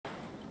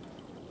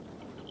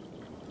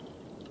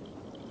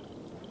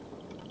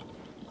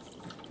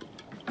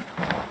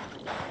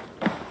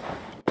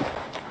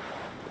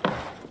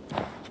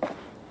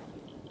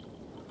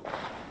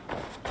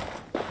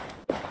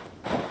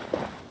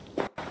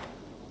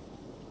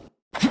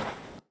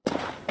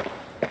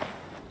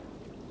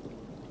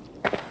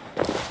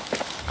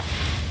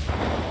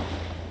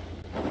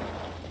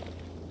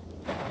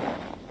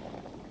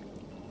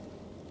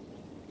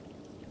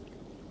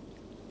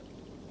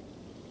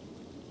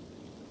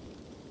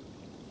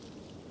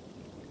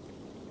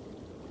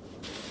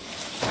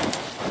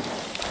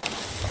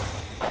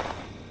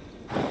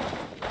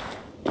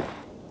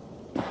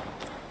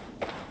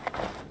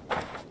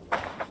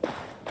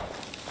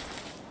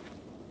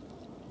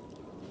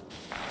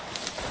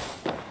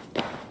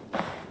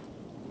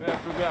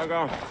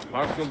dagar,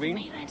 flask och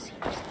vin.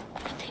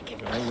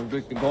 Jag har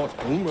druckit gott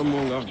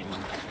många.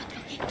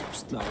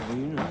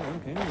 Slagvin,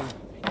 okej.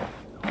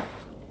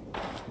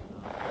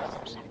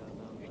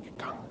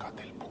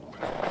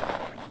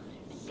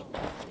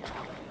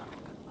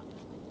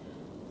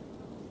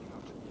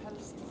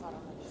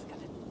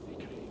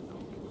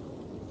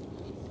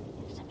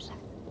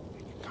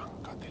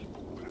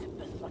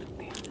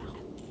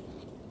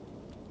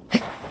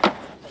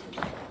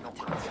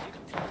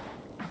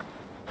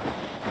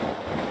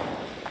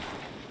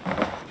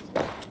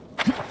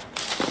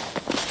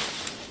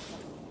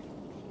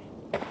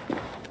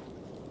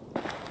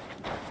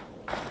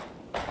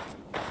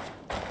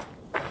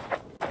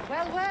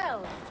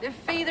 The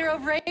feeder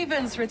of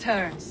ravens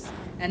returns,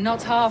 and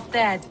not half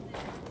dead.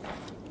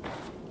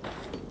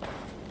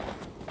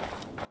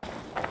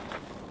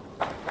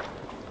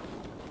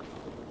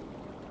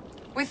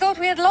 We thought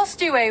we had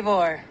lost you,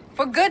 Eivor.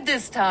 For good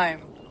this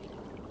time.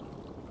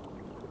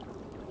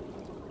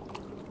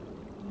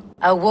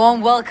 A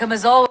warm welcome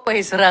as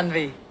always,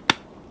 Ranvi.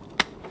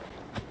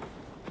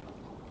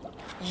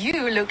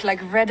 You look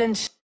like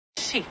reddened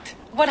shit.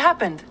 What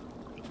happened?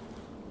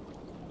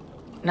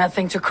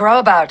 Nothing to crow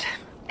about.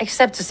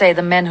 Except to say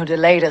the men who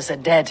delayed us are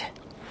dead.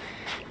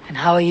 And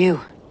how are you?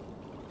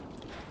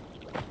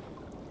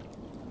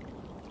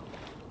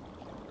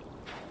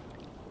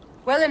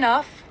 Well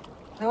enough.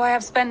 Though I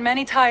have spent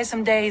many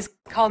tiresome days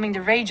calming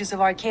the rages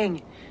of our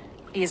king,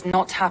 he is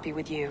not happy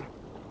with you.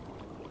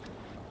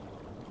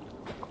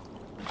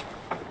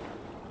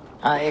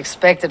 I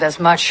expected as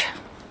much.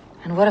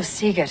 And what of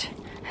Sigurd?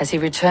 Has he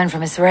returned from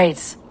his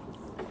raids?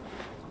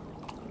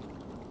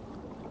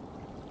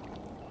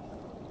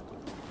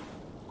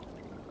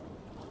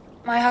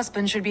 My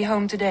husband should be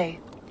home today.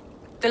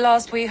 The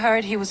last we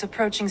heard, he was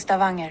approaching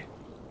Stavanger.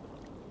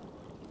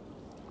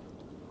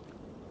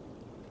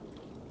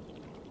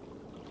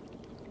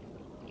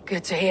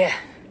 Good to hear.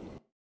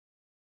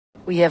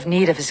 We have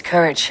need of his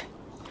courage.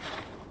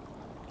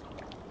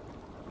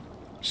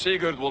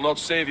 Sigurd will not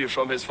save you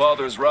from his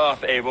father's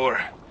wrath,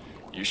 Eivor.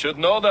 You should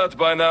know that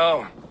by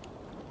now.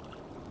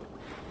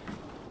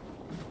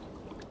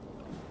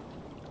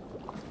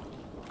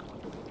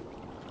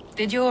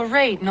 Did your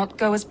raid not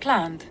go as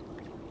planned?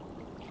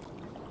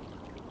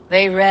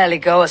 They rarely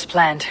go as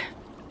planned,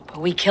 but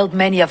we killed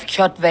many of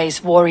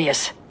Kjotve's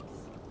warriors.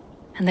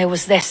 And there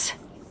was this.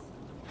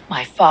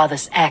 My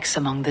father's axe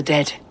among the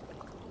dead.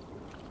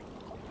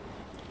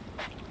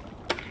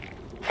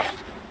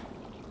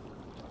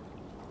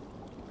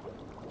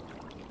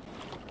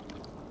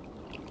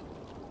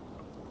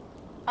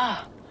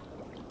 Ah,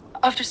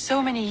 after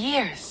so many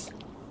years.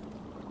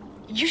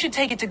 You should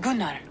take it to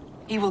Gunnar.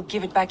 He will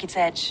give it back its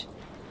edge.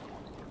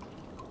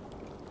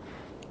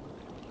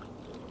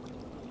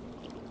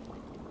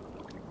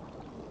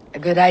 A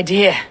good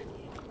idea.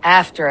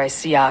 After I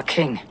see our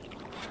king.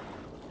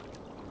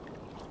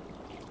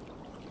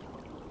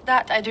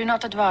 That I do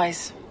not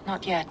advise.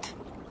 Not yet.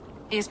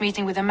 He is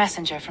meeting with a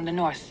messenger from the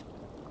north.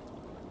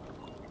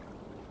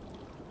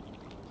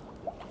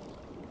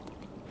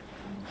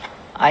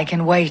 I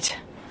can wait.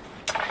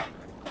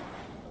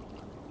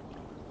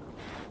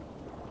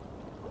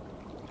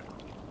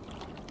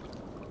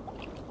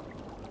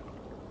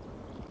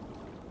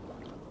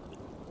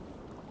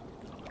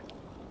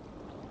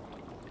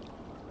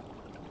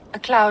 A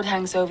cloud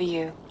hangs over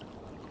you.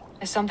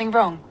 Is something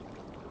wrong?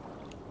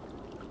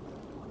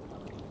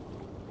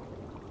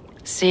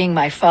 Seeing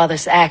my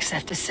father's axe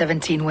after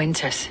 17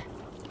 winters.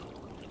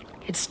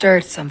 It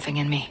stirred something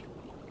in me.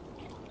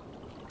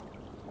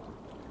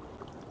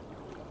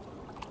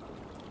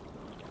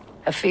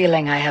 A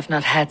feeling I have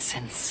not had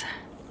since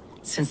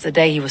the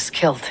day he was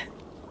killed.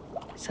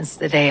 Since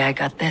the day I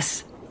got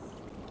this.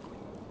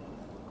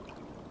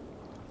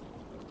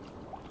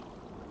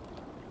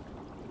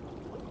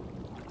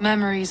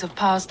 Memories of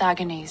past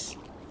agonies.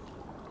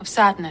 Of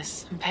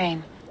sadness and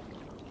pain.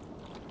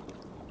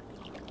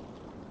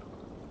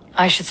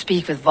 I should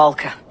speak with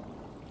Valka.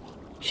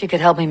 She could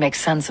help me make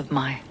sense of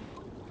my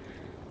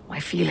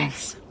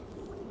feelings.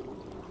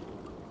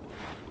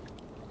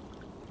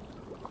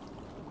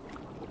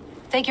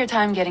 Take your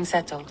time getting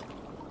settled.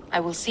 I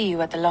will see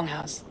you at the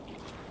Longhouse.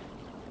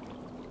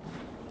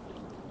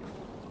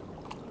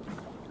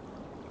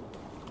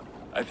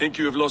 I think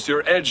you have lost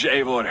your edge,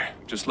 Eivor,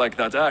 just like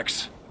that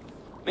axe.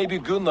 Maybe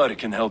Gunnar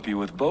can help you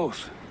with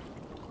both.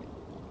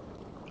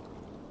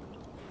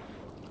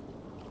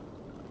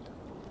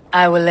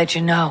 I will let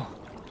you know.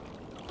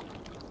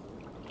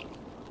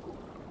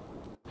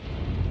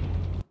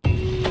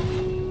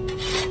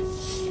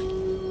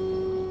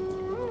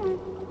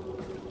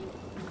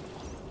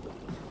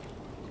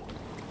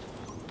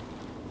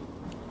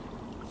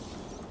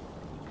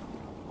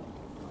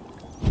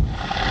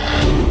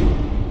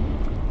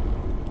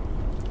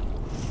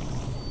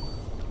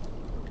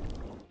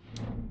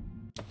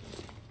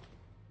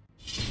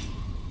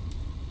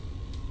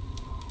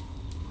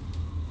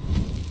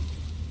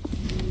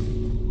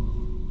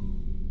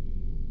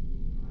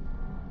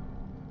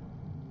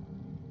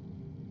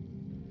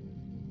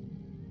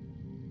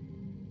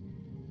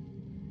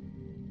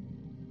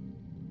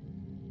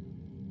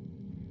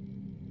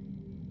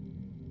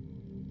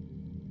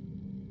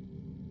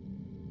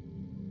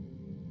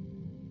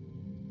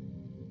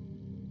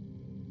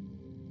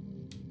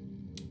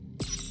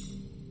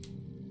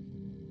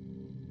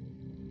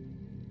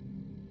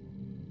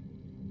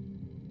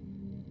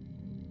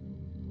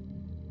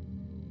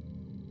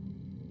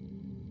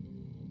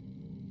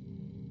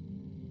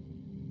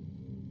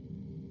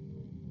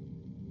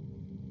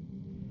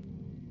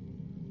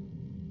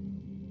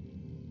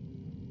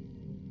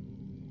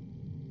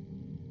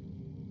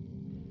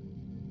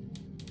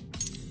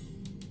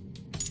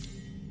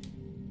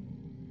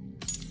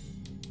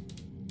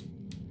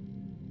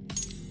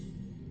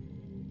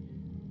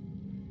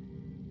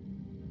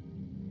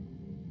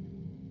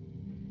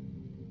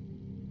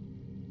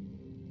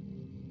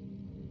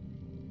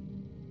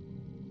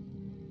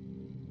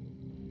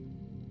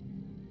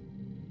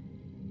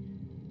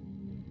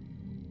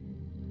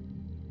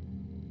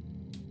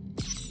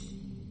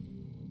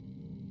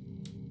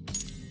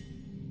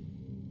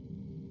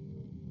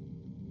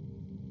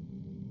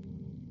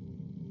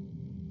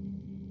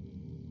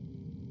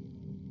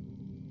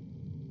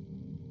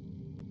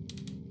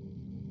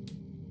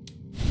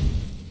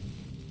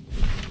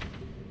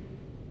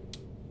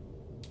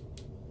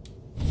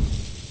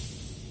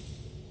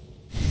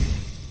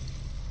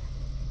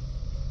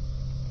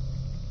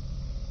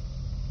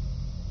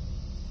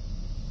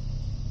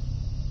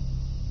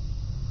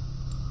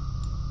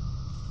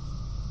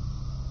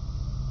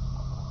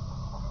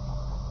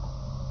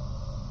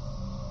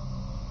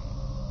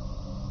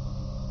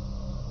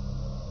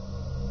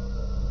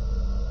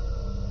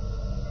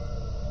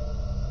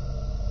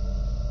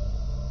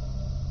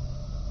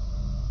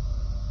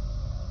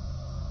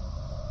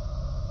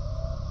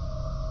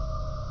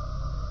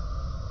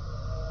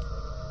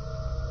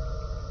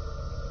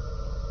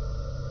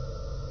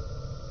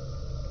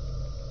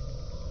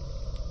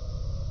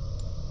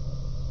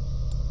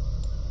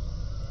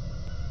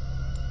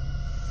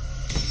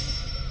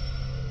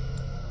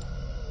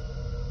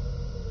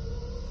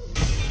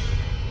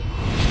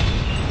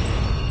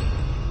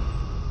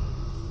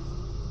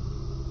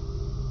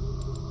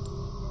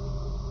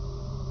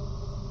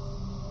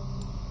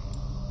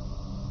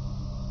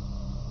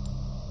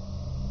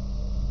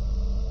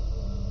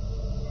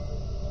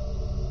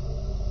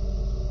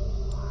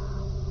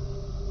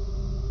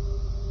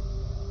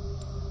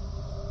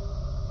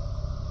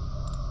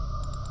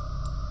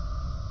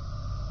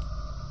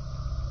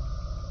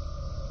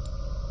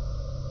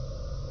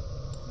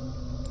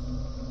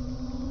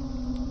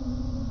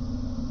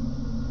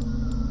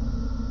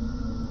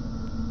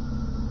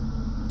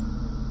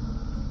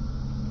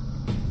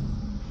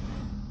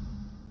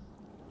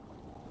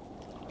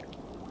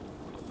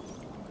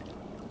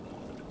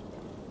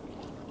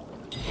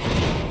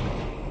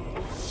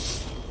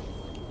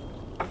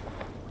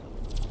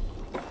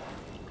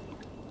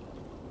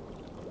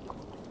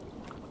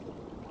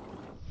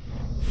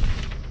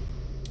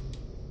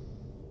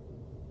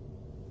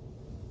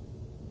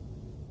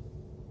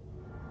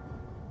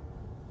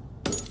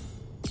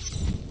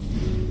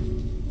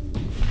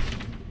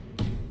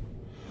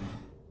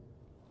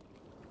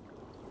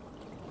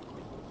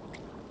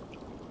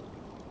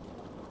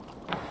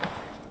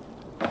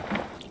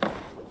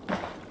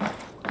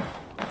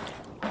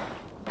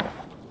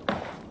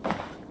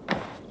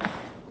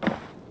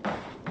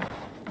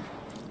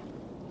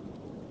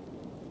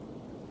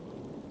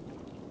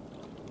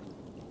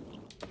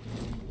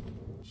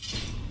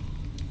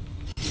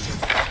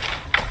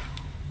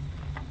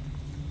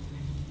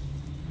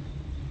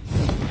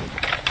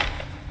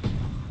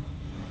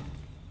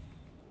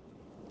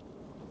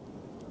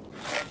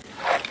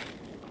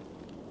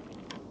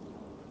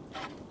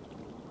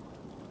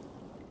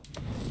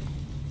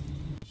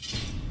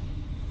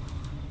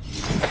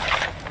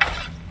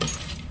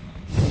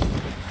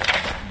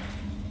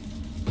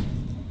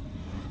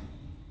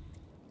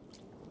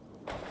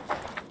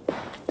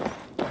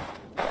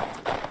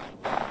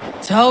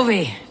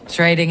 Toby,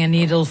 trading a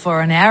needle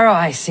for an arrow,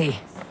 I see.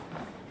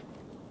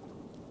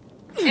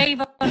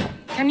 Eivor,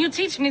 can you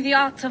teach me the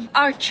art of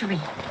archery?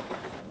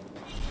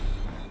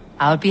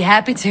 I would be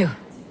happy to.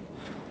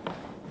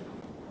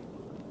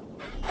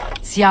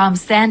 See how I'm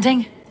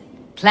standing?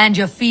 Plant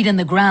your feet in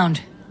the ground,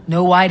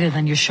 no wider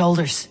than your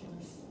shoulders.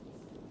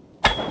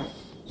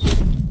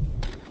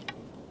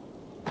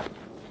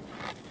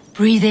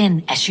 Breathe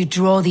in as you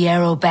draw the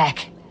arrow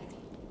back.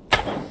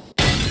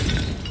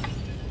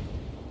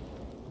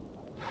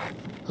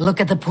 Look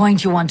at the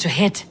point you want to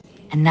hit,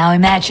 and now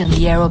imagine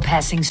the arrow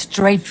passing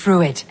straight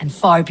through it and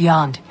far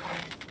beyond.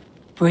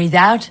 Breathe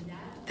out,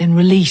 then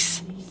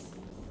release.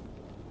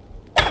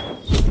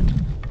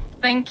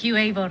 Thank you,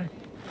 Eivor.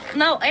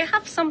 Now, I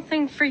have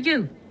something for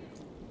you.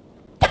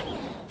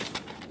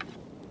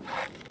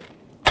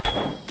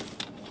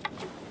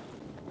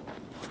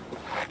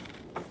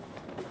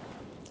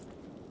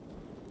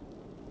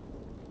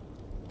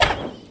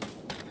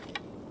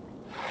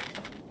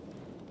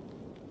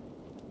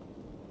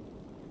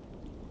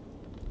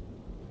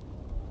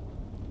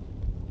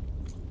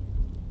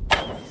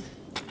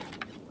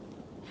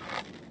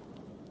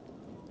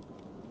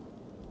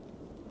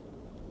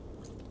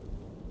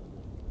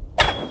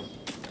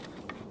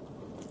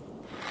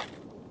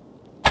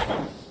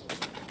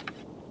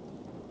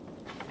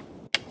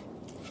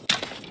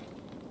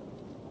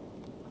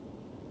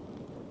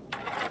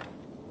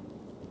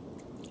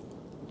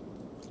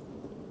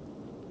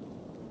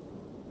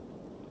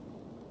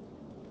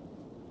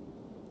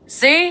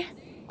 See?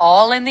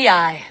 All in the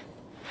eye.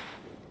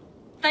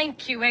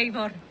 Thank you,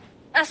 Eivor.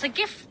 As a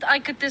gift, I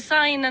could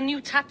design a new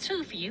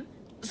tattoo for you.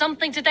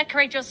 Something to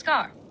decorate your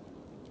scar.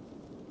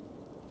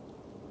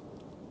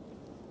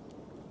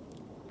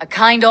 A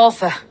kind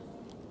offer.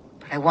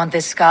 But I want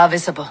this scar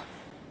visible.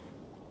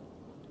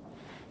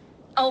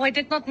 Oh, I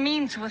did not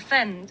mean to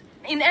offend.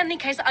 In any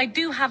case, I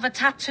do have a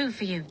tattoo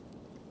for you.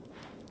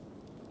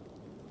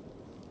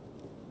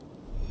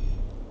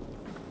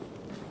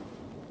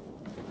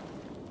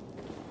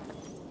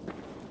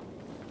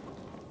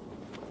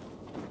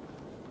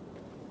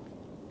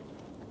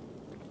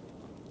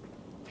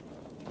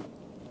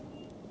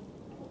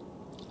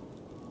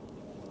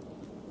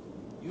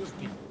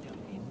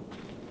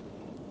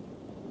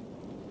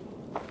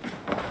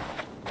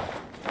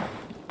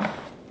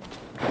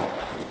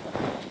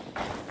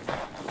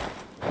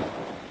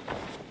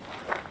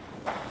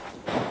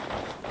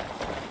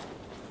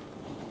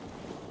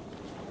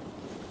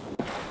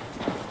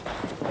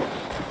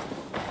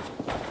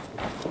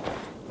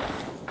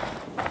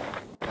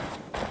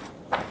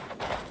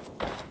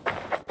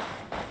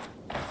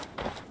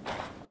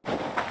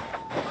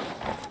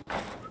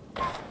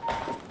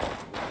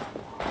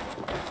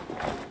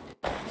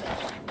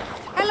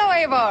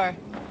 Eivor.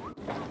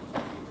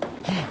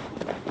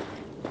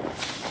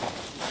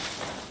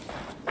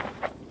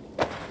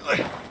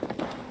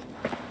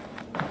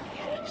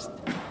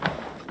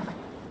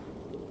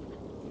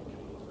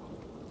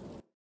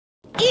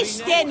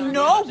 Is there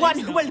no one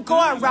who will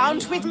go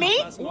around with me?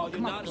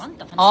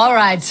 All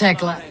right,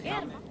 Tekla.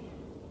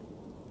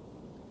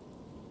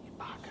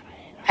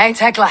 Hey,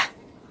 Tekla.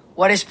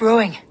 What is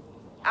brewing?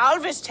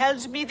 Alvis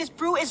tells me this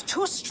brew is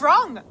too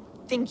strong.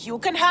 Think you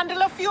can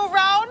handle a few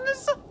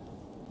rounds?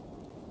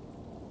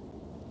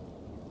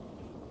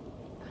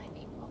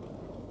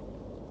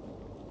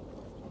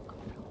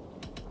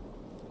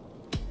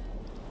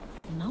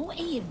 Ná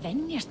eigi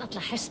venjast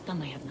alla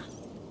hestana hérna.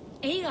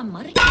 Eiga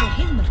margir og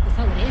heimörku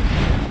þá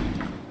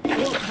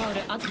og þá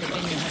eru allir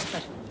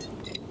venjuhestar.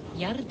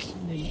 Jarl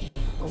muni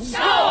góð.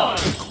 Skál!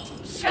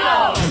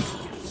 Skál!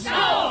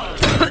 Skál!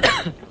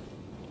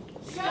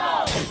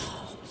 Skál!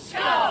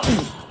 Skál!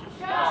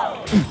 Skál!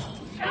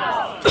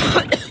 Skál!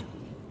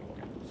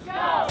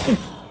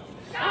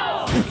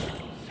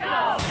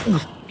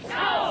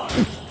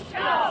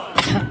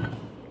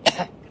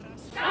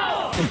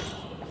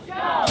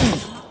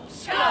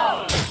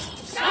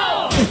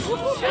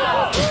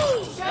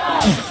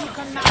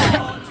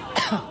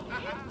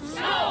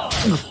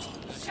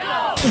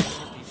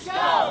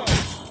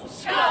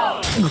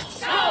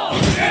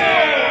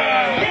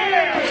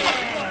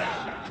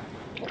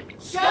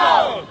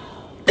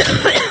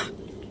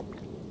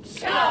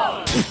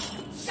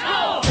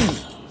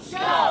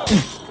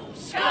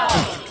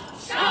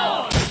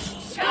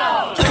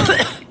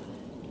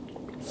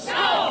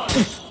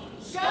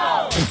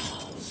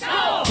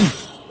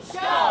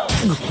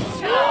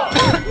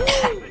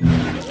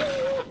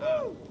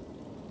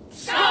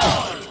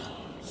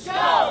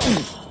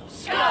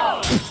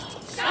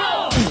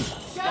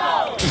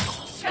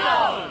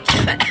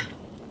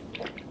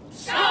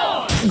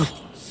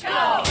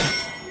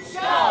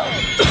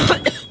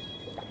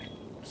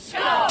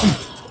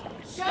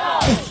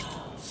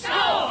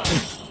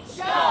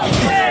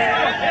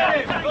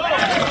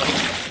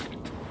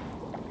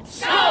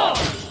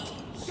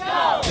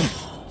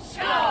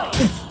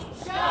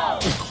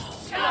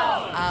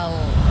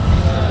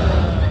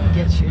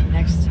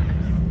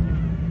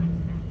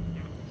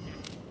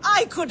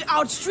 I could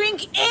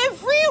outdrink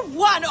every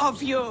one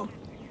of you!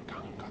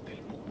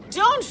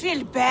 Don't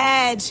feel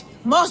bad.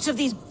 Most of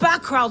these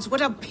backgrounds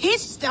would have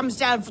pissed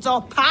themselves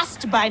all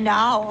past by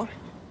now.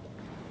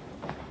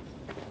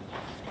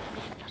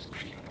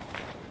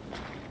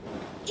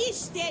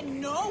 Is there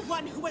no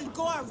one who will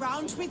go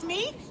around with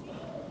me?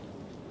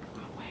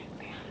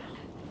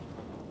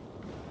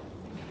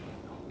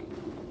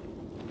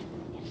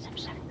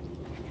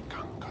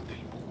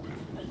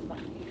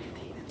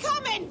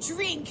 Come and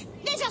drink.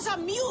 Let us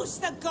amuse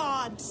the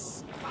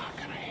gods.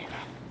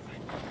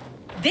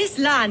 This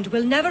land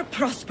will never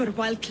prosper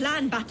while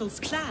clan battles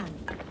clan.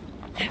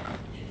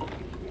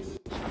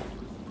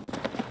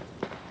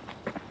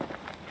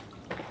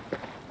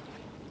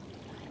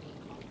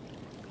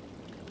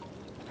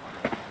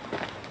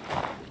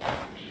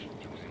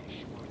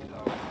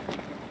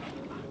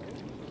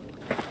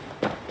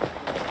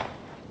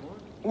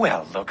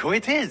 Well, look who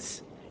it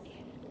is.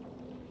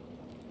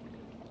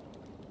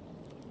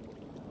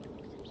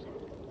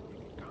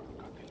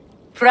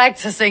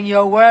 Practicing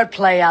your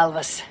wordplay,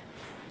 Alvis.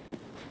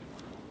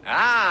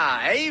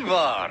 Ah,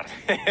 Eivor!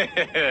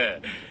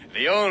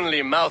 The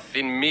only mouth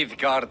in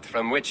Midgard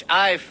from which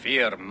I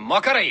fear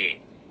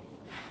mockery.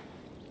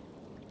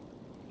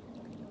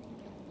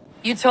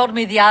 You taught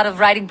me the art of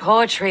writing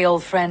poetry,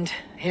 old friend.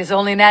 It is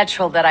only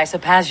natural that I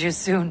surpass you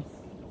soon.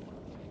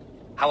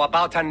 How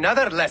about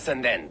another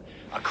lesson then?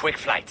 A quick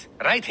flight.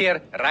 Right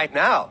here, right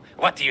now.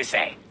 What do you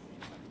say?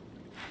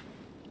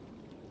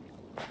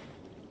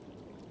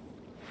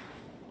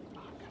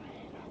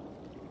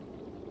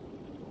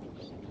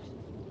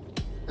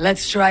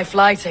 Let's try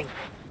flighting.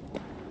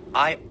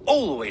 I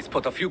always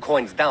put a few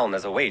coins down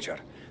as a wager.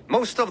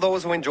 Most of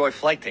those who enjoy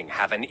flighting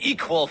have an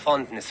equal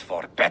fondness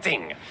for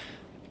betting.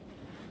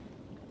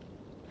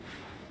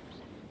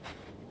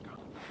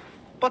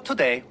 But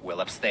today,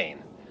 we'll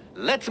abstain.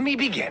 Let me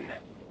begin.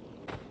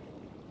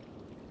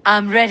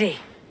 I'm ready.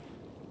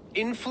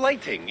 In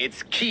flighting,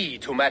 it's key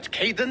to match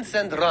cadence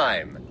and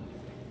rhyme.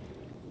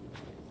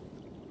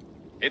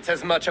 It's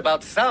as much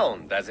about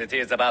sound as it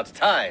is about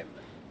time.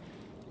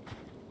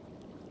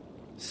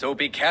 So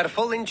be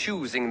careful in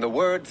choosing the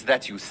words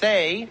that you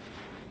say.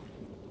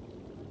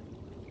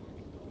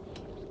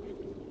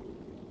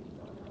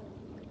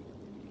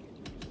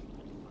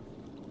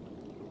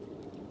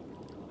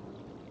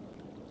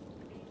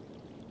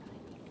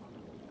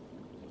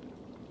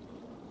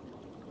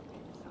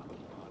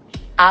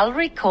 I'll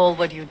recall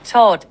what you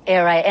taught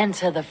ere I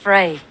enter the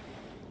fray.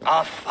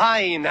 A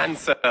fine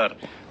answer.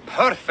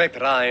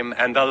 Perfect rhyme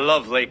and a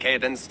lovely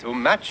cadence to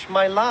match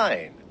my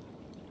line.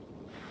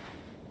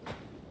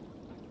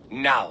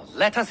 Now,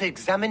 let us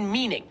examine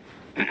meaning.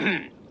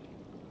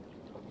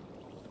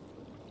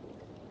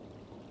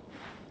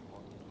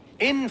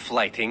 In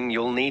flighting,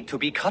 you'll need to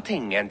be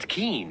cutting and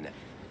keen.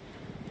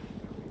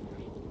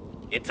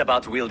 It's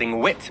about wielding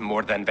wit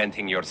more than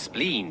venting your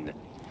spleen.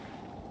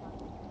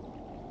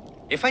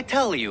 If I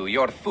tell you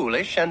you're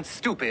foolish and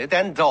stupid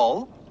and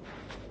dull,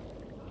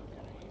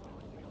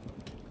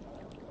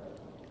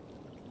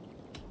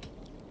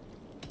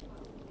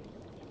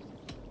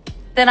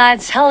 then I'd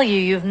tell you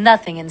you've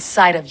nothing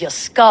inside of your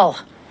skull.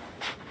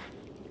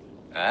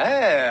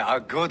 a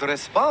good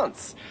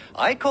response.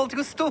 I called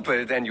you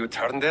stupid and you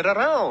turned it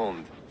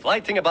around.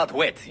 Flighting about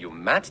wit, you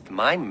matched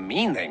my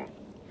meaning.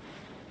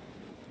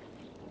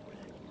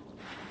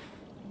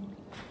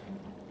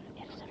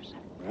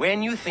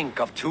 When you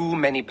think of too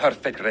many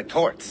perfect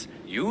retorts,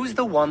 use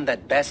the one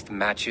that best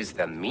matches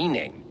the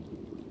meaning.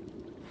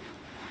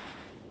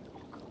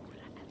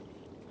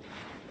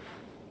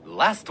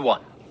 Last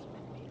one.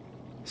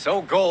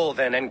 So go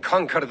then and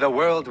conquer the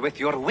world with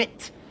your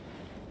wit.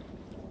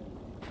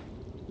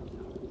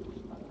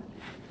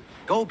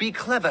 Go be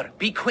clever,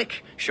 be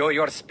quick, show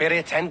your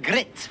spirit and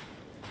grit.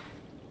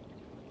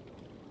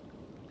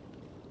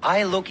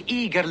 I look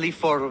eagerly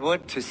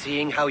forward to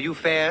seeing how you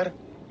fare.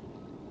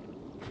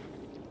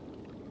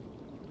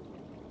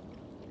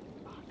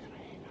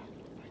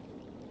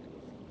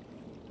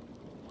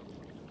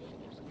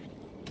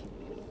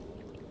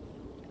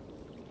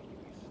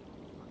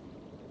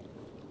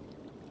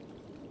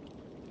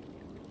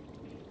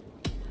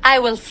 I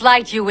will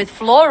flight you with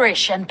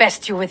flourish and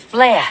best you with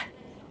flair.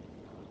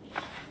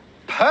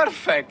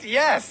 Perfect,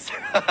 yes!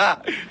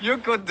 You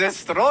could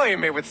destroy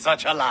me with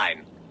such a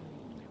line.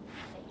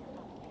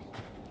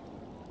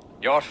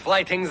 Your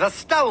flighting's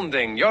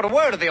astounding. You're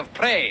worthy of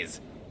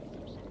praise.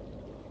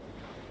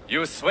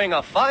 You swing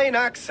a fine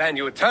axe and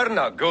you turn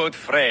a good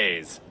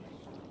phrase.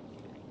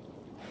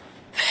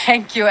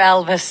 Thank you,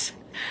 Alvis.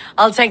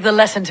 I'll take the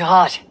lesson to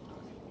heart.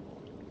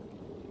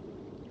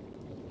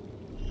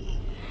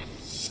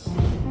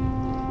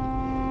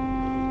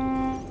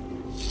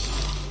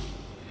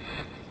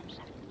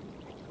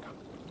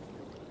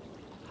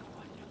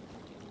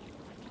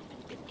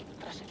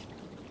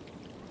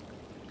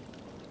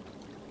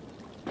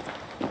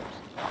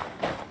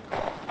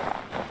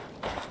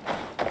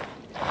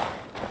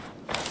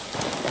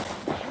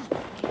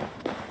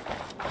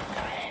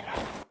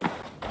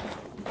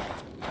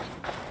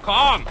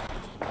 Come!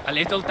 A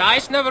little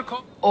dice never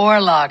come.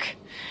 Orlog.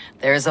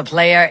 There's a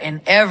player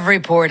in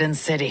every port and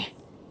city.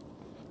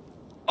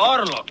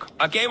 Or luck.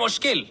 A game of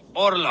skill.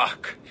 Or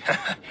luck.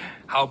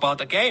 How about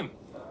a game?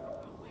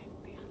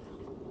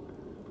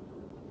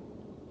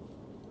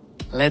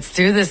 Let's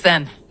do this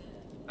then.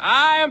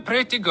 I am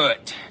pretty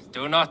good.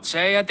 Do not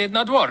say I did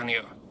not warn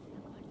you.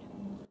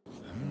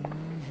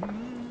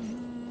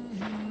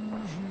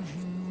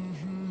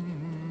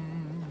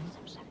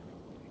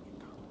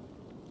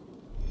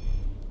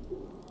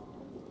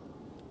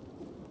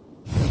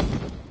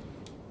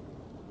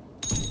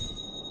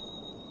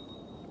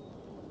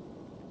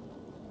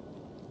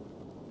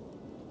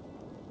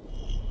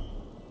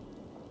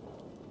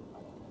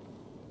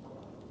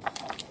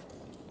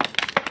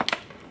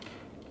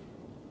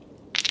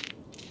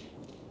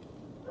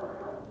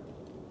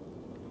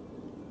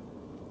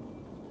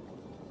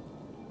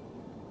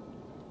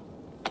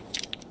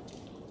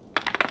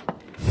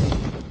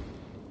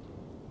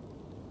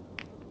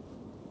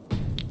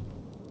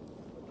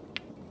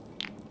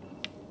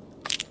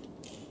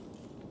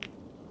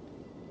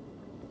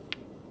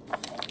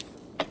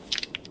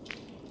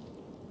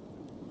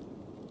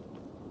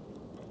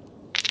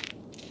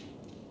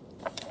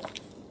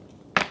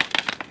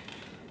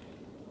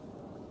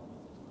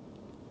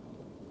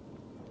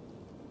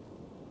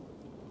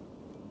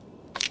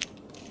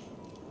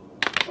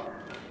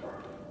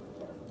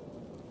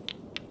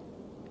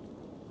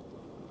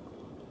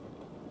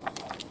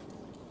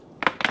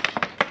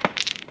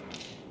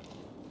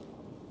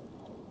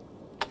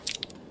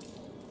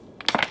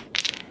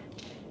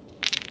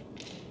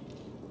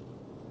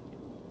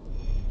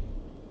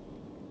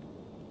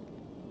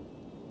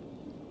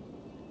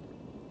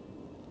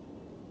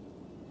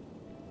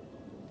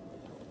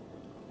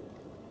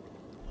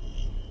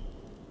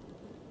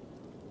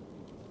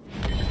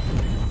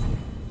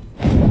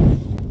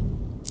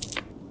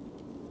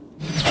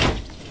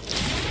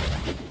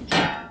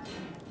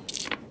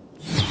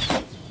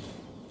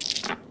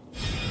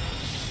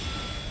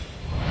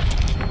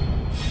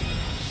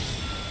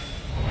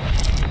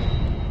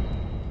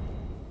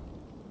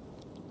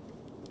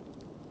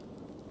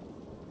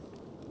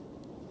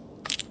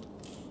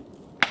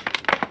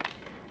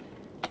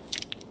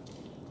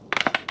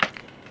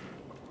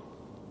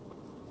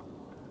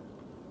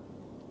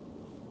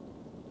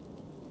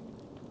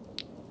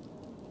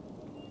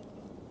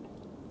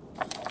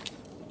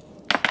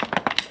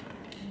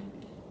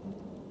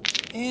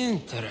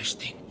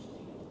 Interesting.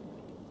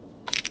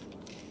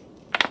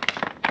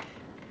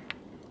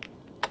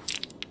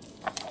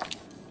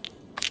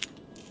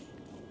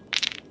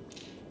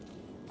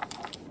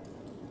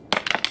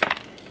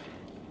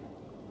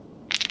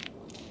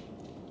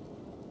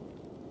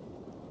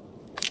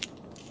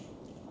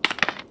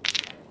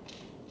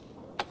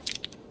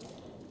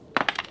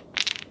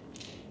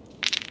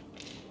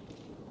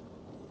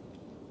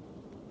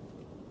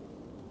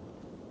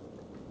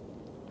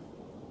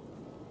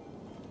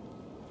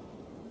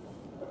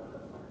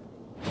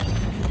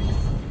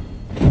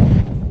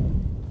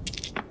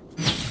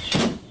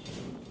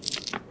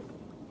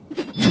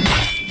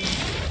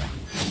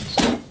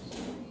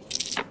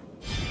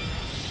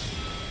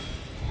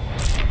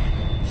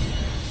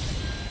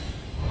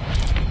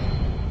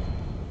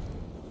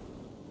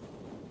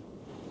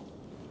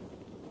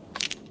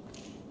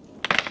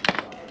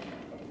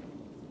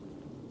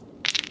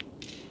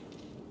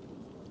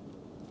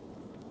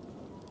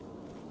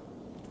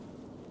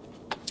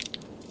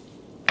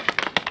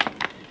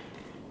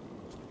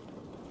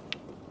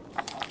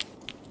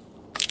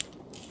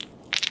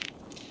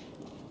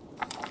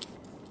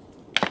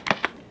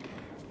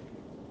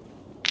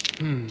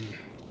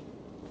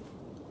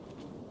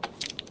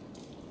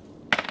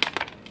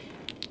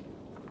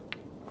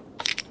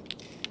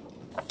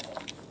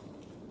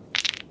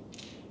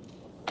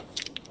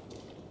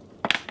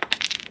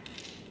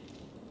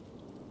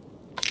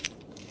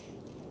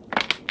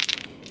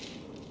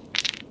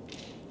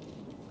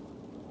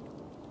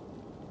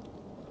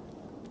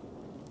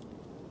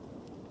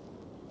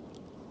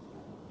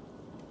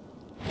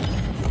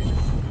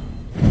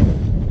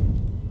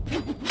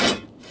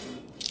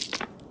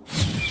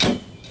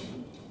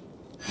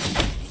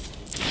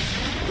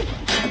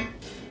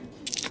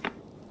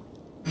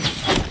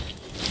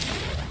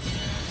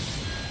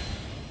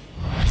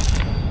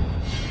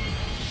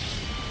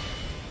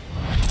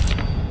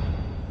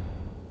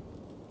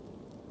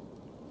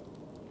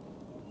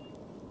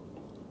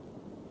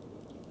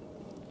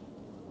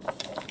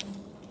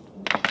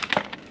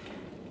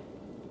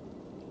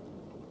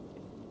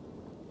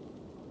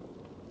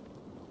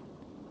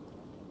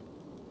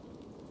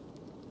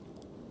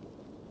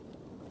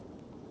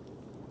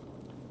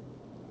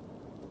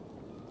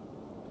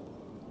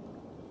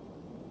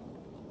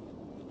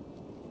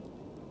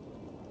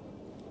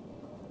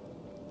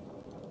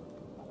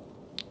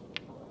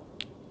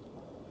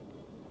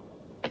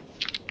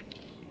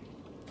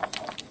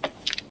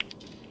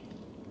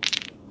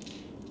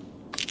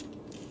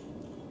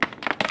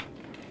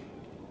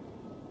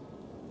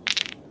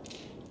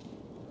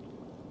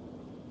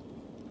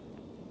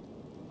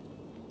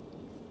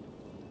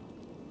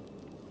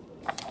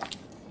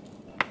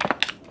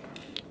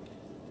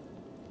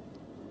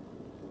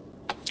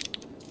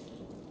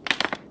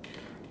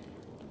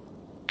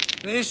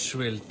 This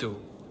will do.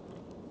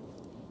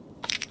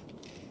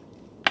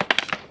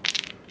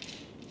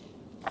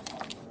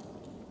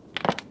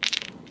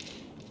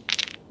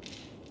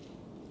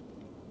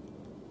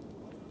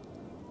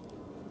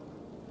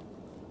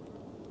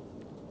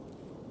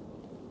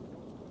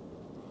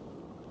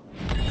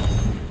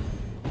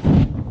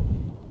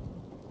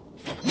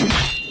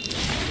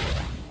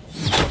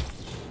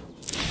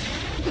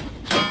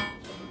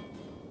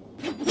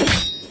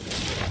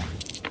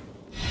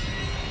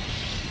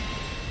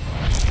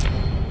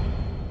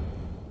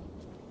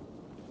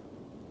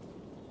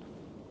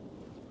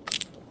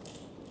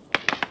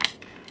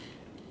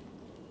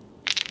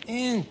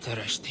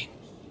 Interesting.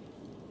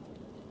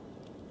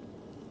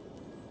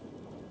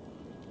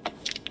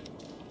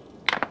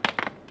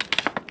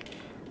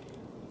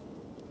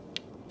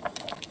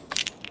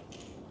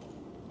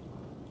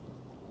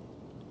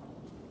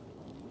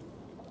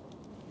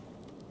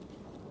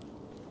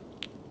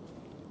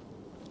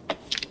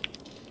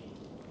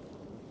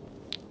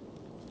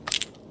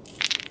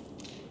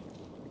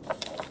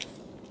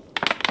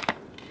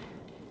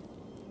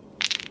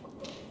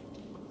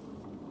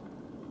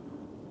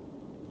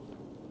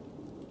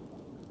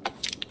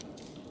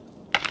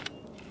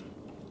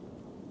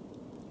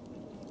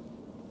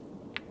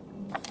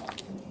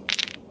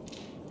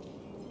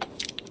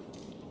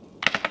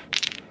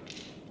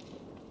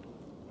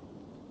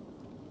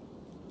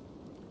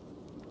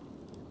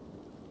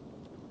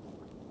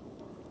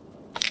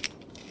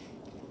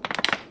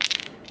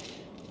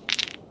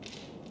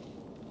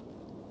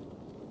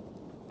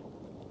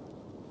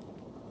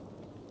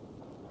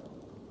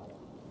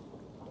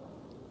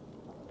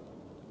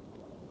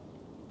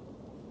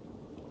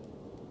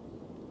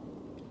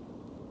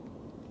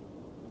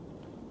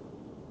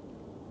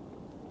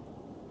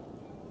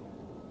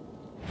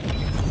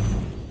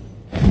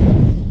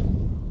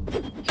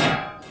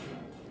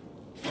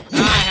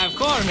 I've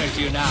cornered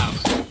you now.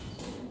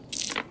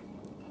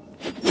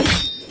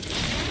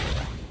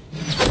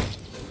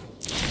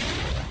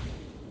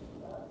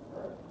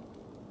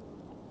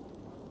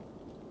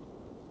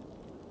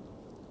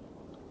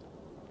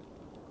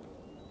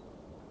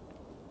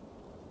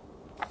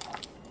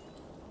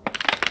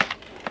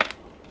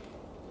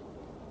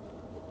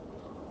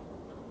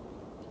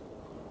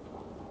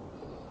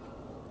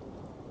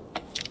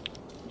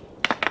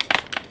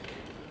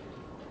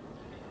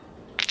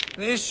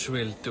 This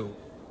will do.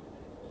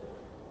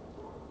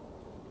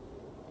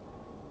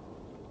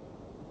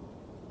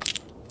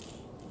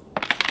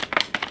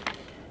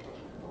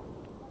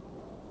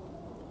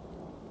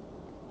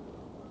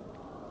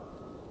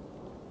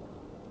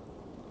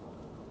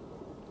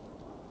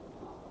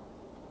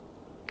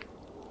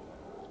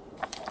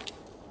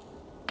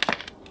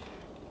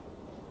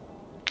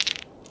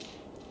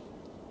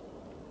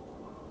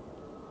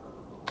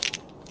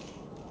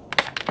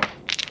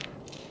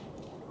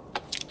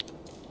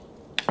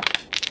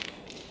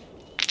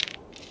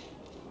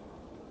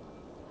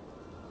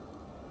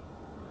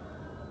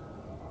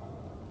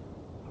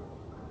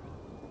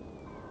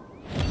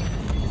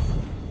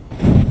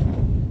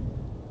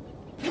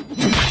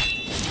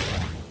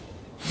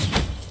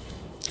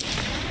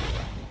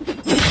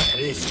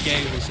 This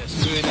game is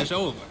as good as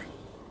over.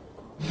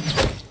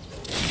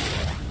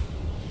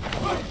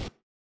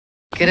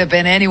 Could have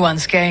been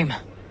anyone's game.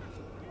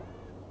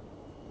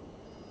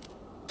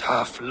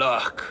 Tough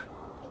luck.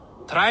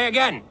 Try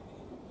again.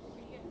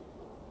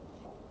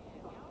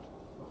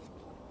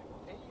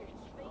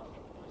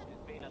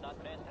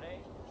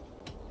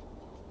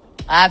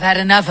 I've had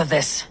enough of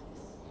this.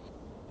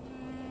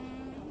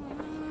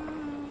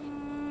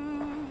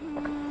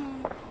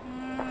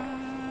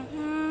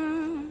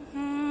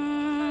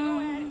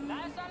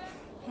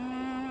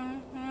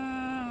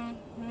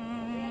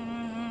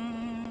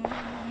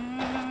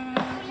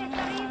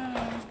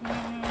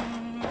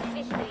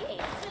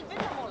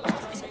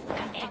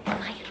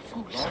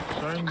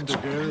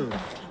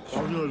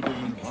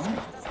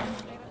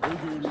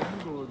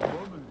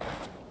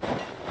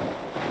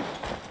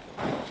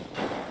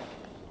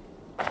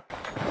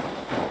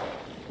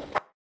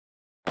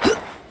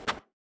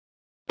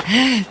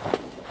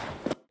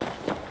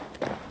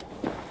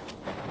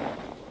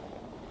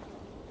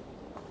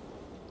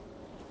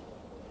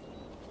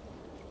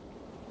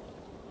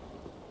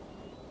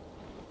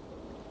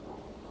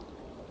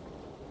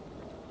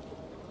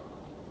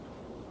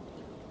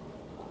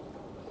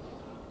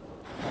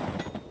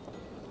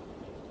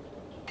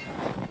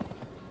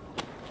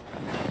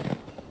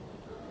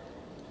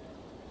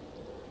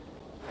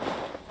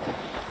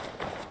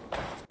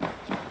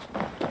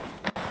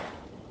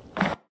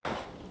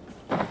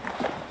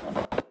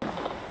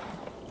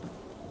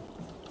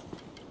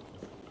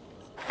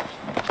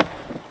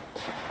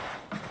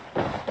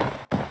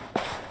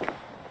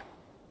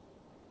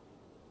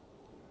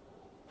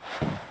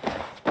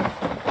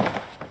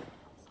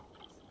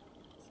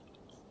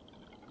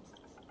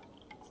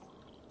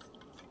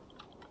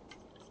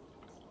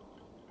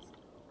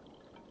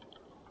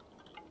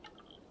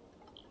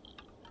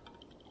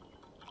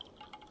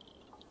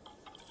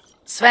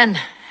 Sven,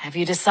 have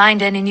you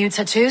designed any new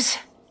tattoos?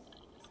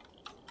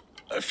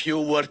 A few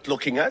worth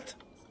looking at?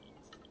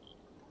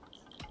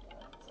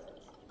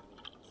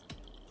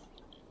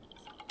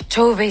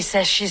 Tove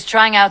says she's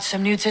trying out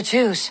some new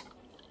tattoos.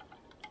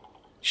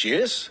 She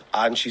is,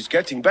 and she's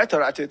getting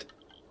better at it.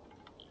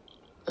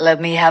 Let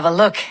me have a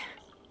look.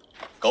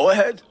 Go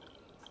ahead.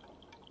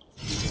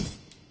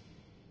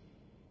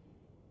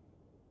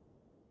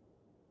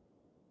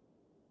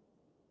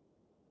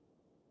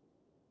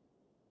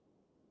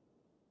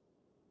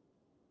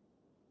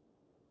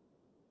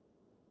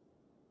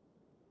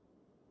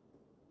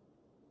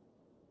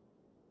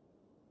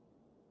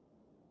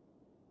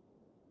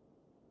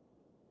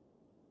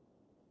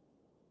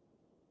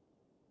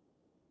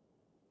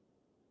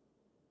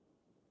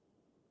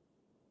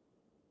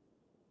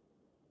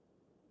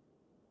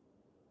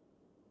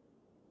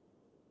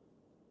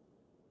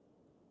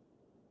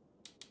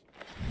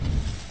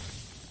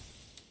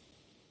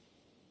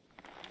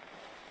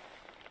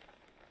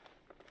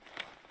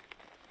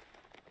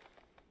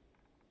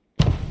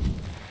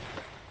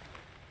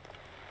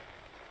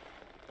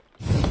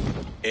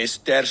 Is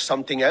there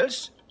something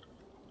else?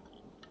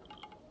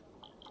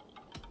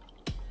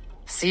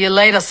 See you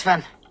later,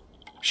 Sven.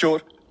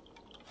 Sure.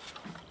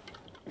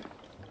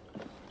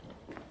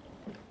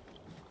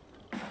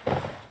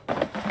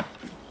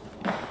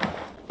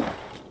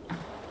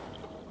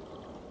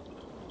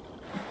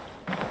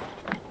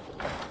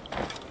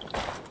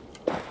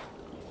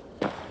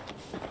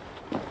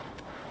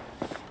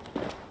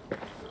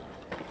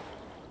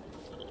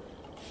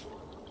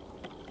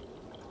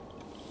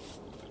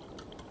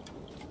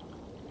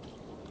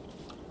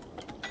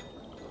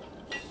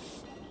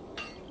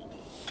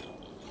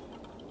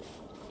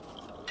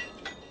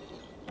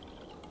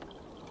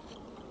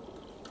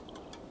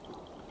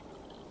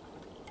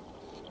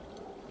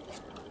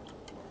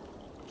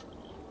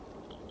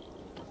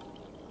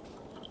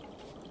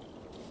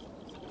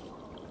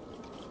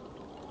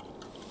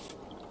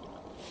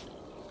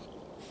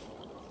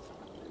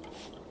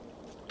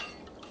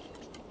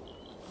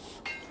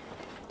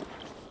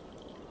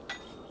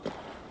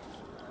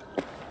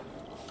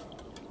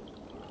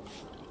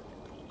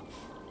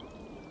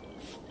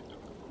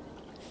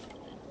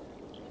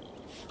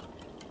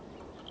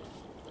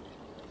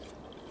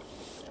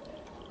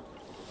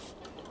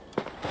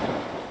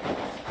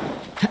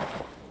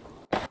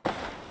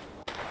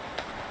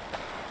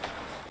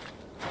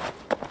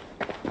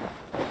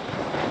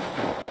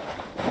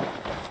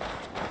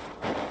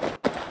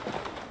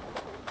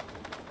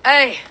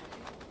 Hey,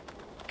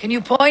 can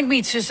you point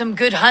me to some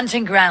good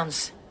hunting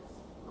grounds?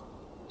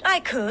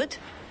 I could,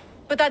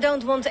 but I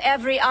don't want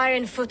every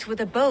iron foot with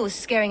a bow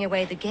scaring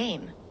away the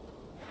game.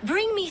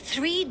 Bring me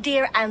 3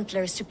 deer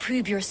antlers to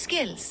prove your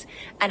skills,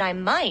 and I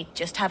might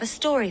just have a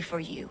story for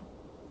you.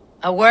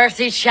 A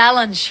worthy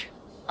challenge.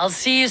 I'll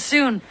see you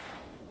soon.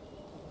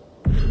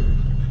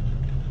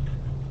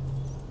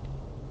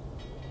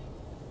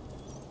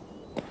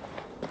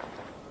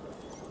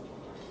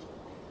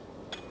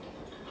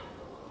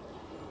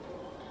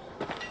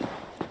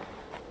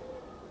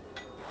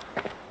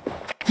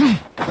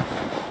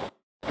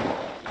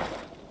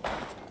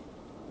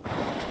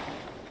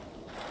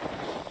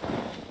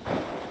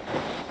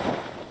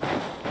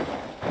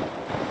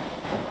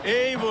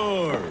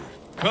 Eivor,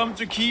 come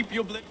to keep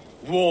your blade.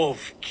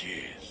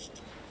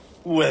 Wolf-kissed,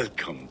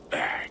 welcome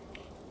back.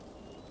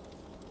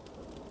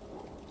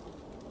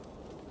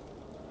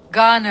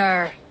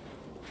 Gunnar,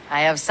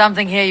 I have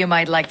something here you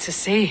might like to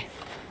see.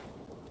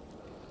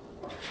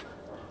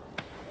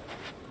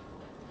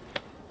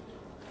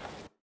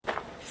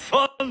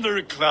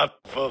 Thunderclap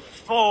for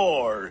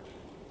Thor!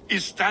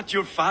 Is that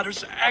your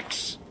father's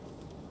axe?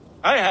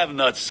 I have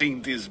not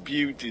seen this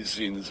beauty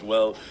since,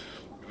 well,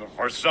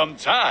 for some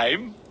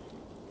time.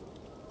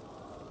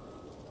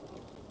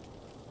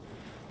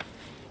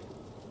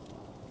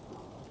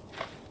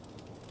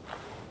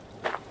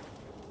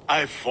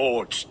 I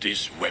forged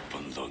this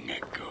weapon long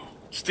ago.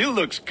 Still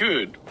looks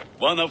good.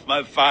 One of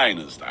my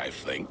finest, I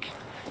think.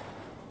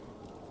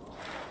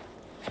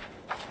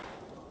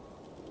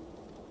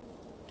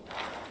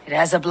 It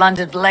has a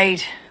blunted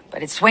blade,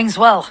 but it swings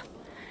well.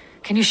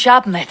 Can you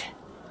sharpen it?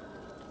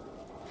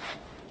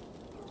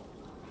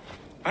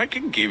 I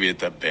can give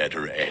it a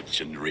better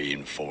edge and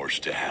reinforce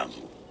the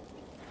handle.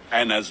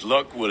 And as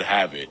luck would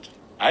have it,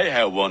 I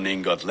have 1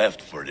 ingot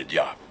left for the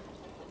job.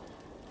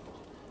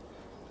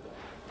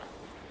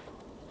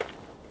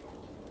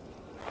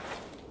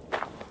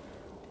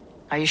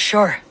 Are you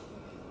sure?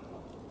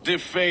 The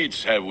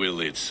fates have willed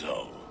it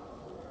so.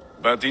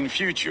 But in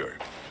future,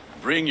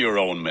 bring your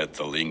own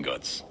metal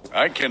ingots.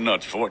 I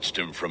cannot forge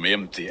them from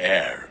empty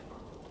air.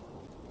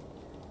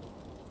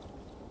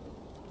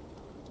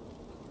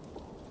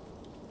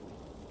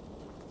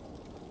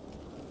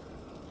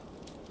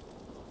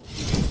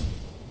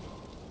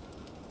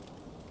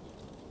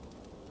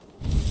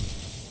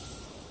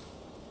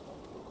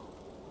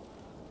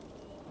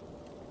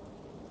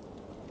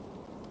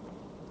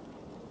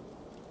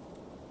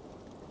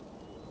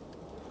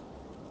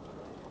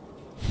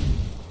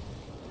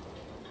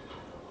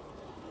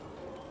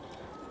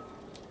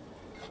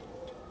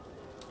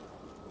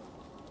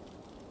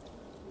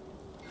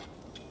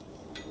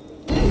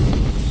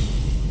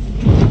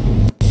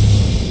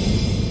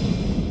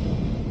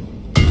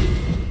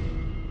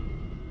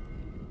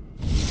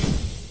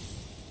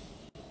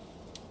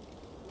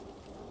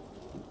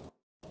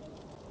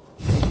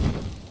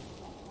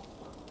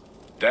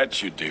 That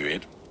should do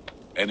it.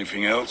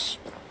 Anything else?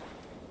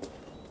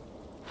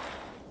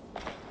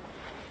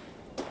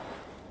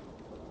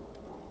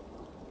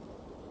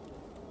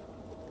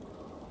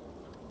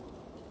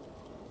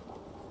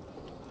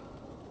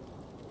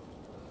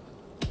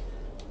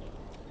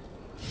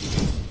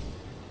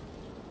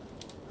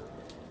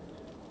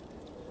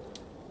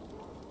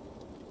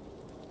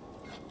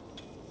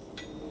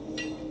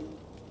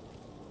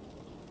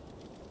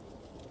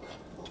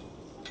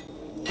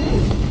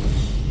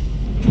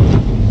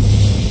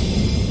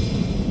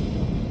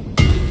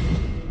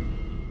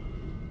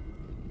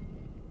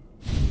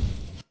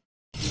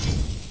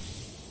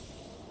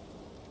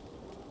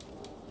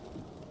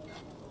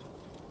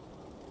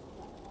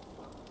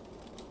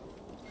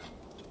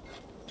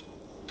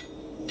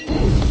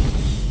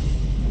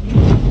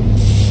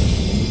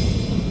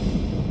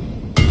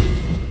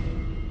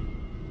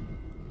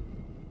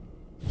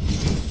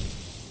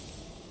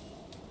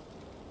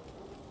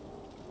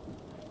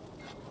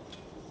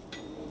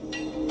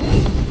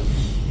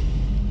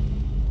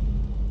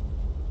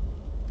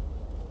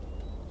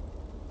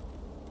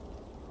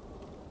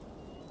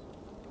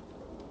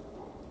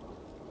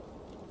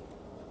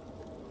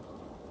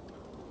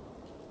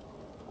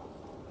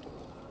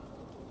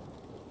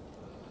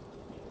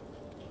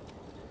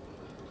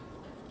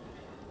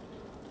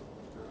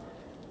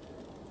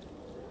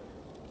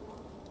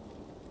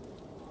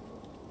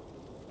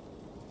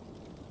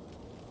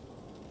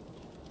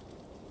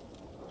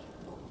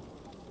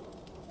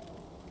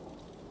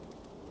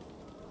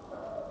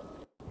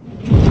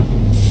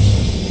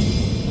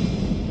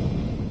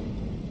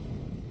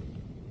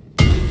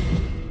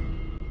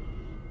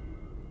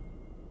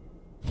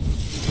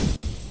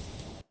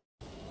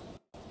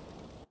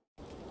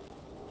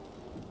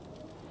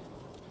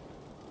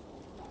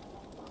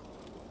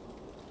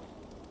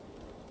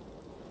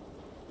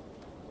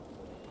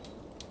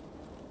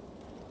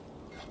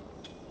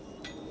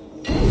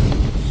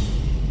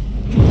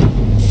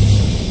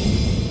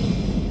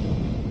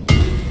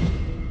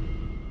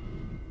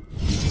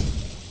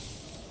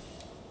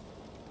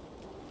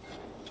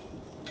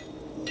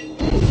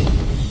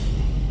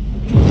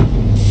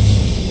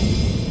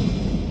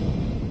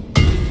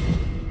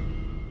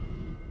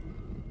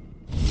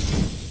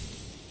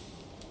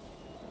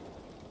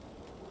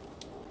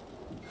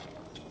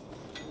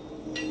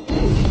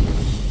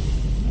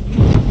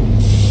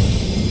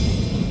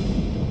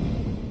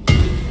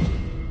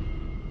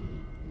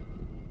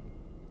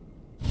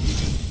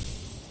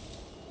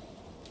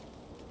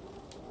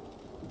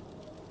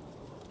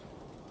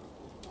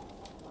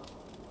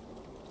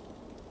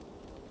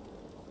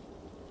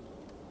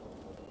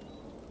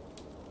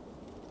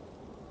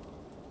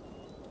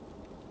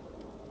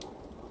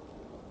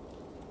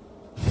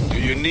 Do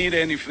you need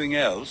anything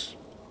else?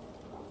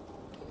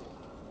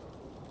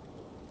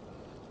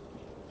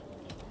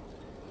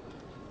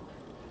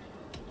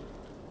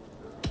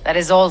 That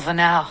is all for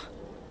now.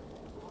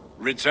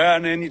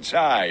 Return any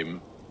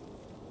time.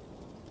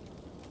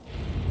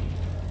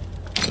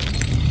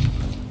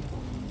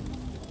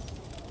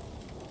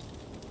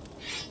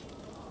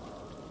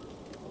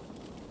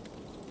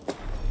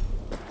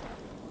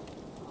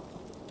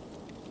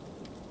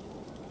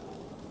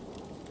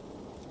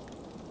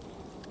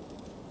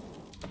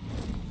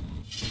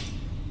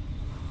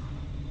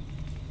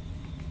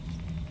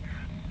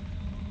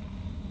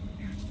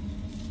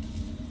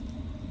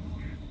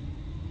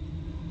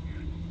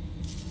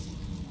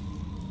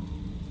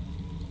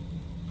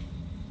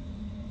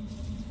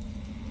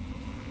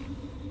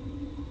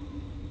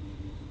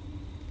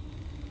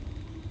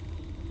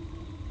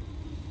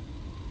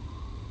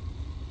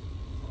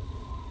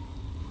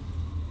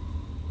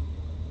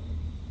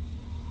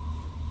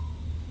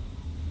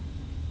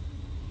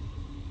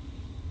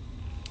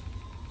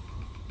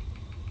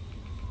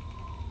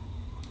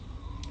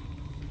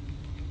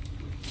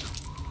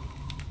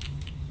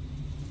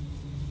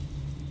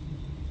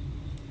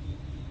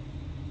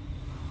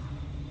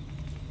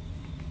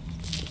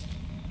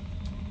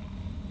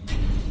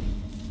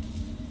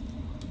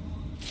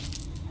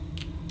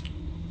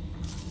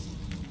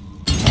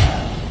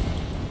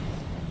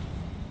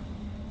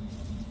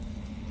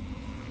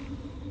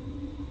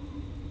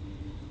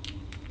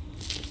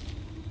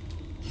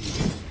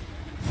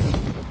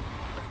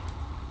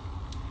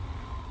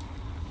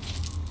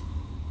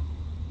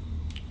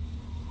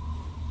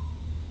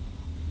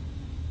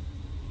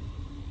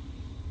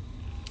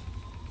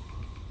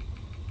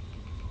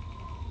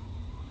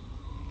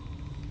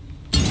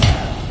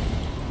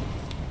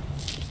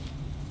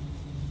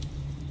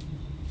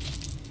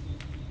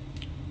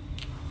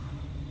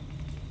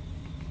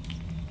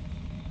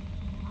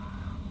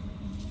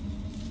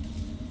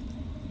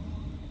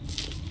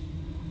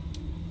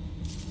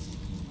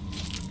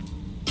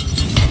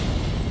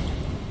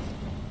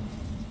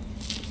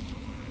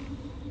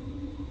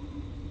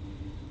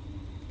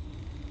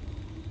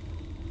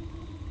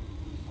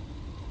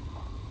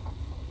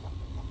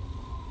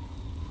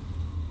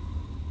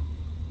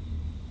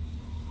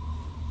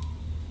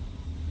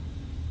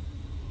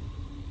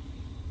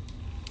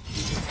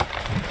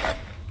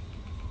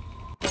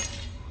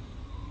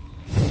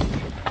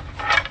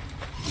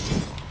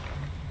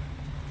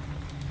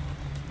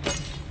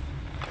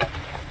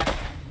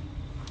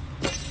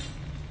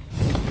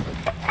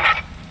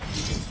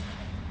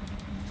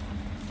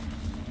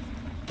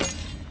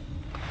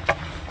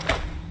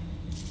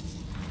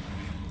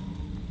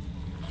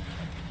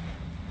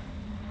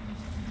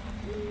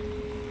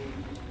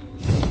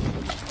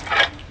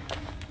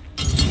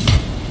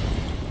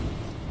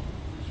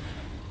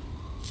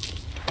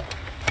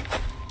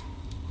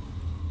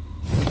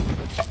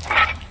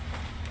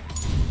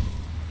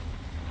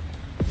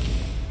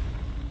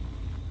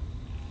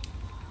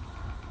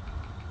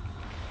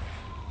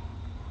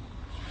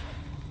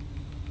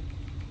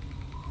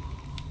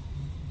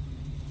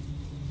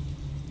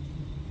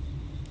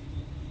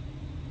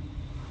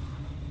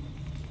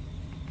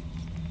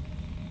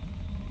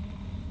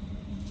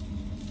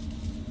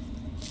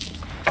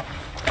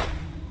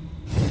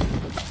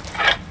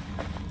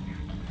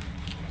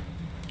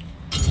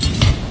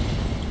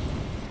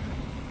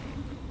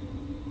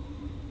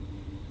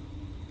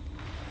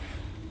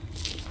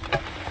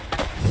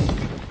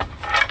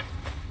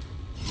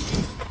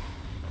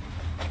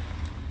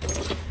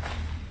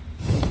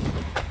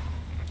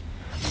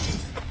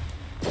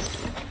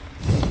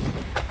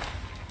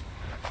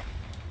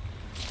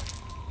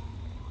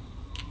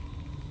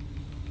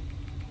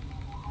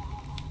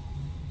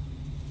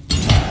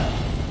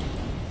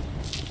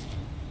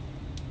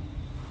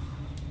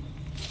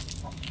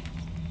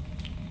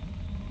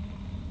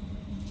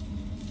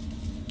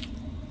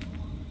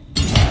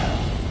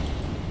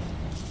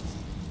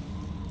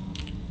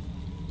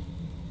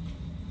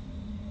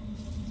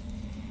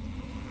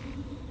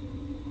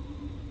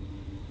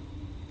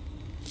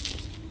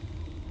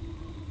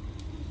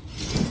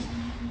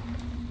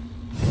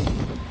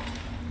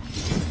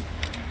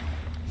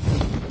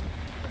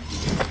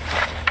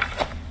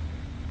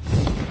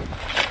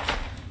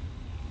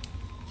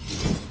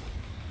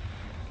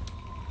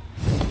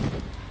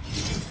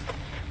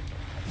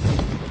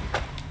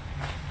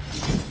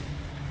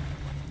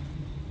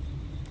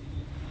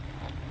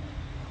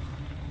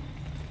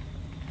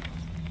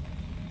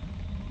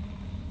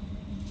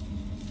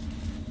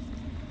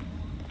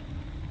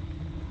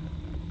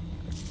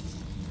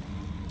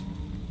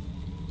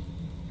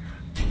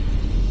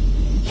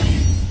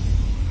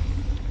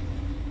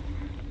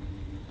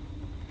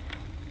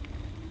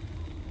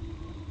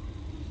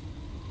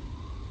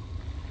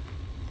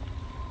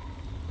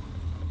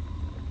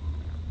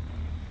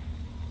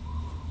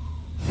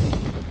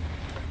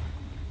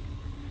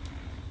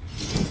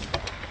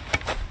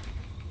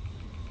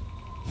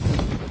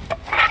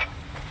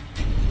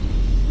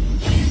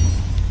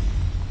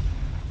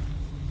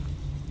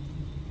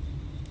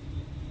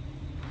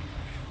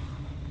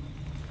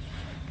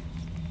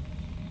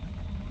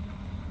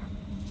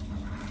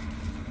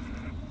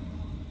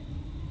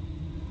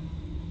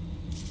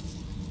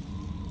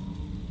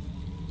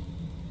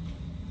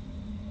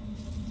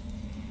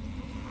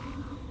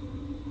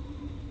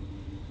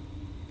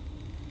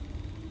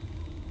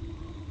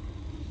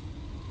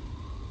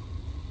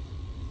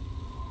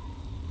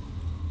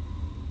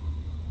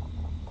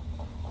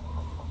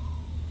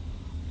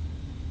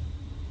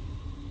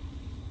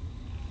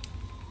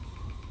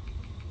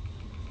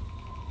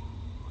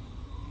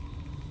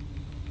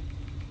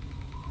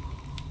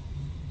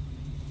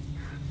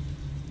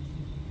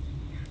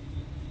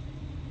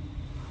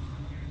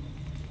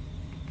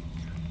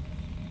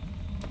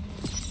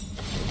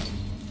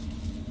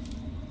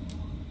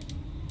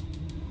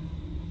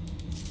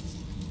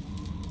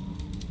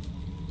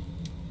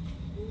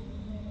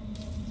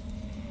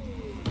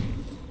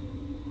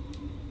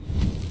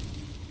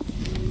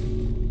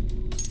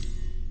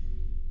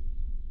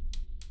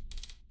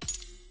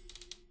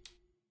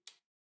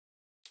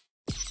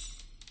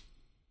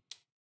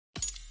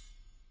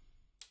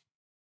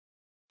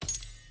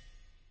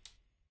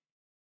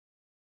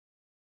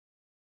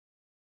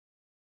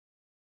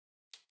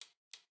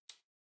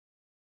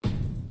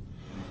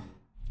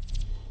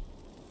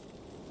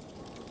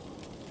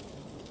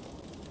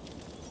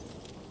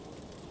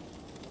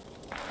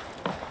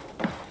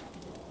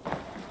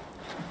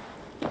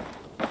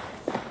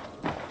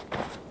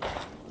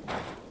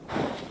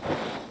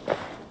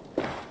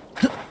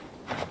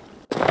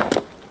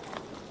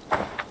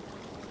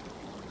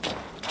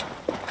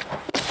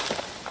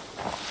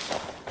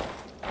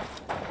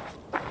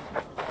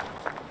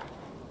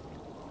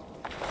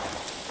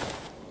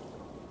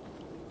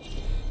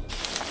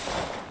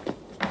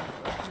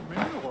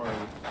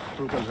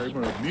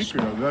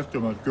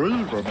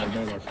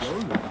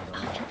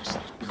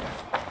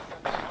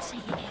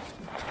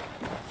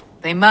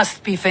 They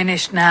must be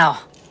finished now.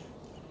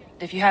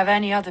 If you have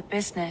any other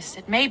business,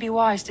 it may be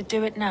wise to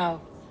do it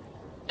now.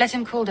 Let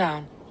him cool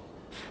down.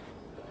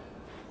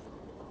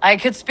 I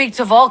could speak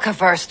to Volka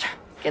first.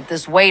 Get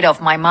this weight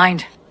off my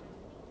mind.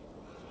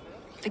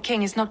 The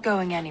king is not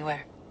going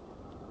anywhere.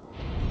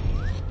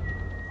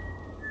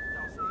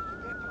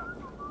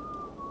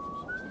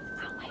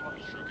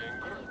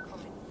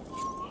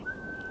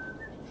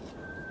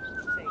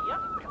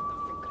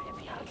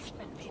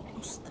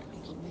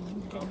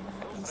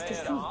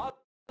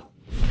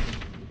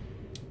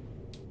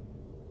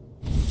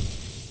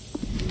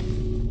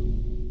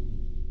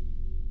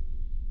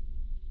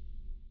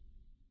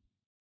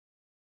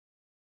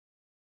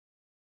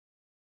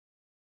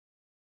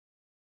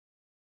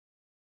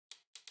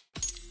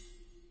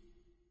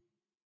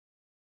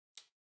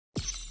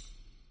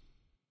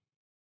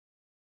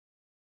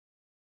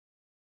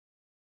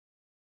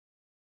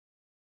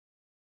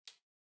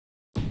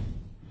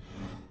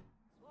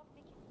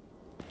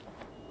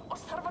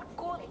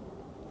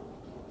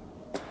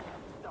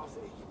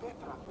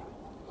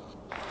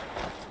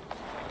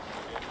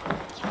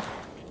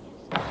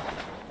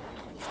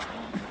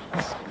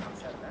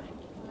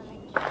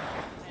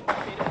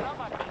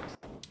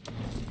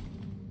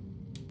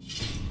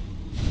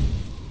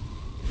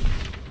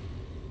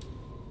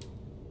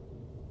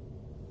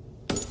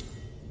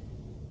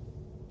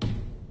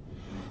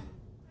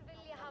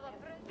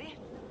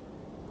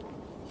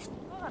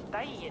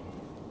 Daginn.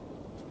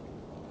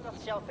 Að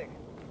sjá þig.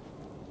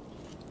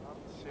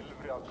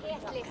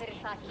 Ketli fyrir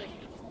þakki.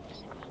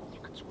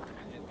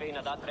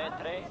 Beina það,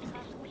 tre.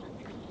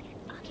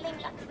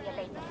 Lenglangt því að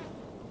leita.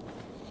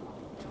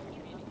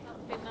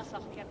 Finna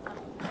salt hérna.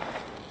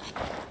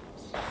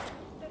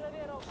 Þeir að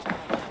vera á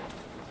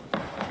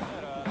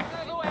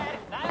Þú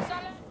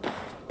þessari.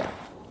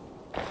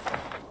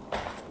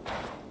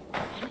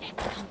 En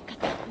ekki ganga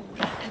það úr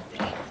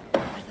efri.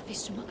 Verða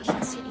vissum að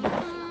allt sé í